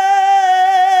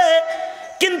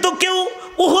 কিন্তু কেউ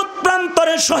উহুদ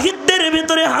প্রান্তরে শহীদদের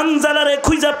ভেতরে হানজালারে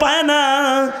খুঁজে পায় না।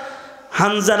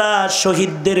 হানজালা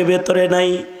শহীদদের ভেতরে নাই,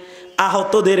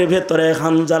 আহতদের ভেতরে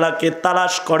হানজালাকে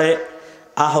তালাশ করে,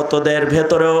 আহতদের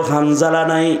ভেতরেও হানজালা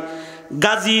নাই।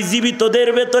 গাজী জীবিতদের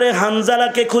ভেতরে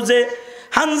হানজালাকে খুঁজে,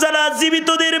 হানজালা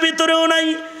জীবিতদের ভেতরেও নাই।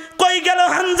 কই গেল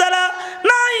হানজালা?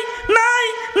 নাই নাই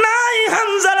নাই,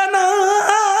 হানজালা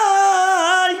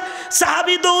নাই।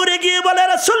 সাহাবী দৌড়ে গিয়ে বলে,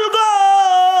 রাসূল গো,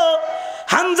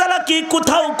 হানজালা কি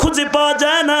কোথাও খুঁজে পাওয়া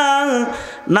যায় না?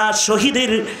 না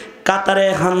শহীদের কাতারে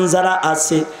হানজালা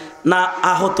আছে, না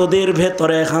আহতদের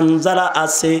ভেতরে হানজালা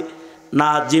আছে, না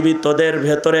জীবিতদের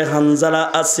ভেতরে হানজালা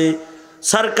আছে।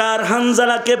 সরকার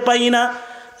হানজালাকে পাই না।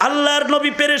 আল্লাহর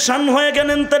নবী পেরেশান হয়ে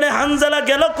গেলেন, তাহলে হানজালা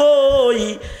গেল কই?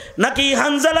 নাকি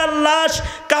হানজালার লাশ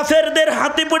কাফেরদের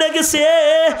হাতে পড়ে গেছে?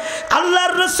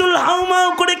 আল্লাহর রাসূল হাউমাউ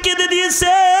করে কেঁদে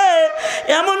দিয়েছে।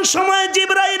 এমন সময়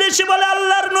জিবরাইল এসে বলে,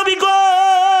 আল্লাহর নবী গো,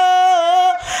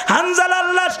 হানজালার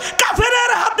লাশ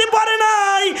কাফেরের হাতে পড়ে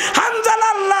নাই,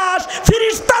 হানজালার লাশ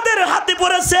ফেরেশতাদের হাতে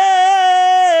পড়েছে।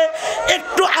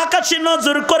 একটু আকাশে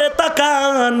নজর করে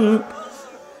তাকান,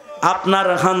 আপনার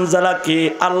হানজালাকে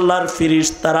আল্লাহর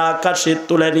ফেরেশতারা আকাশে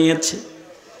তুলে নিয়েছে।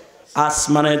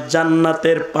 আসমানের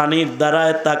জান্নাতের পানির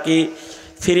দ্বারায় তাকে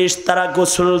ফেরেশতারা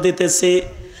গোসল দিতেছে।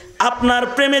 আপনার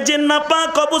প্রেমে যে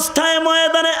নাপাক অবস্থায়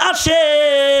ময়দানে আসে,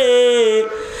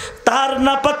 তার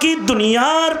নাপাকি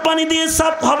দুনিয়ার পানি দিয়ে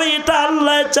সাফ হবে, এটা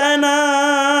আল্লাহ চায় না।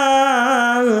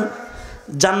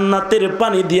 জান্নাতের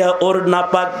পানি দিয়া ওর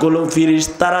নাপাকগুলো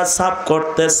ফেরেশতারা সাফ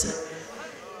করতেছে।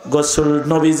 গোসল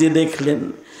নবীজি দেখলেন,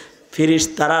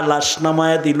 ফেরেশতারা লাশ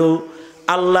নামায়া দিল।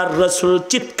 আল্লাহর রাসূল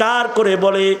চিৎকার করে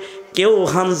বলে, কেউ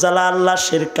হানজালার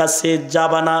লাশের কাছে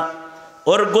যাবা না,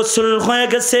 ওর গোসল হয়ে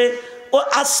গেছে, ও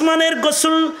আসমানের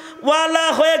গোসল ওয়ালা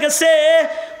হয়ে গেছে,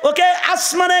 ওকে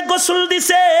আসমানে গোসল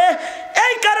দিছে।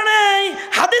 এই কারণে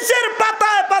হাদিসের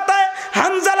পাতায় পাতায়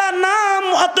হানজালার নাম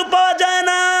অত পাওয়া যায়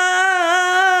না।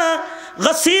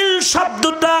 গসিল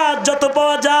শব্দটা যত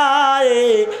পাওয়া যায়,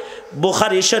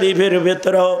 বুখারী শরীফের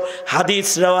ভেতরেও হাদিস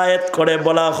রওয়ায়াত করে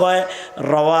বলা হয়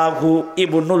রাওয়াহু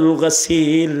ইবনুল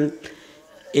গসিল।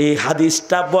 এই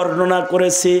হাদিসটা বর্ণনা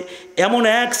করেছে এমন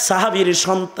এক সাহাবীর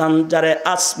সন্তান যারে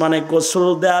আসমানে গোসল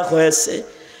দেওয়া হয়েছে।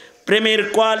 প্রেমের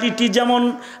কোয়ালিটি যেমন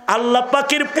আল্লাহ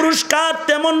পাকের পুরস্কার,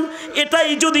 তেমন এটাই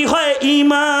যদি হয়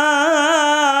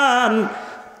ঈমান,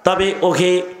 তবে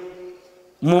ওহে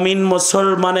মুমিন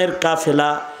মুসলমানের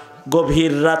কাফেলা,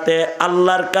 গভীর রাতে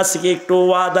আল্লাহর কাছে একটু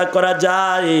ওয়াদা করা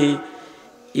যায়,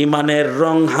 ইমানের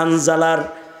রং হানজালার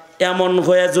এমন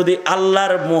হয়ে যদি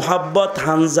আল্লাহর মোহাব্বত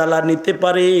হানজালা নিতে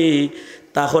পারে,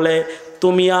 তাহলে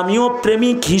তুমি আমিও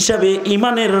প্রেমিক হিসাবে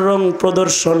ইমানের রং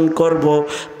প্রদর্শন করব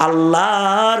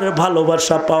আল্লাহর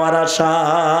ভালোবাসা পাওয়ার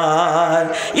আশায়।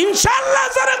 ইনশাআল্লাহ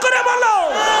জোরে করে বলো,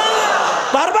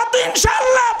 পারবা তো?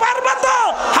 ইনশাআল্লাহ পারবা তো?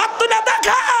 হাত তুলে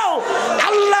দেখাও।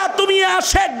 আল্লাহ তুমি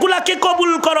আশিকগুলোকে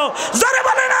কবুল করো, জোরে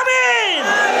বলেন আমিন।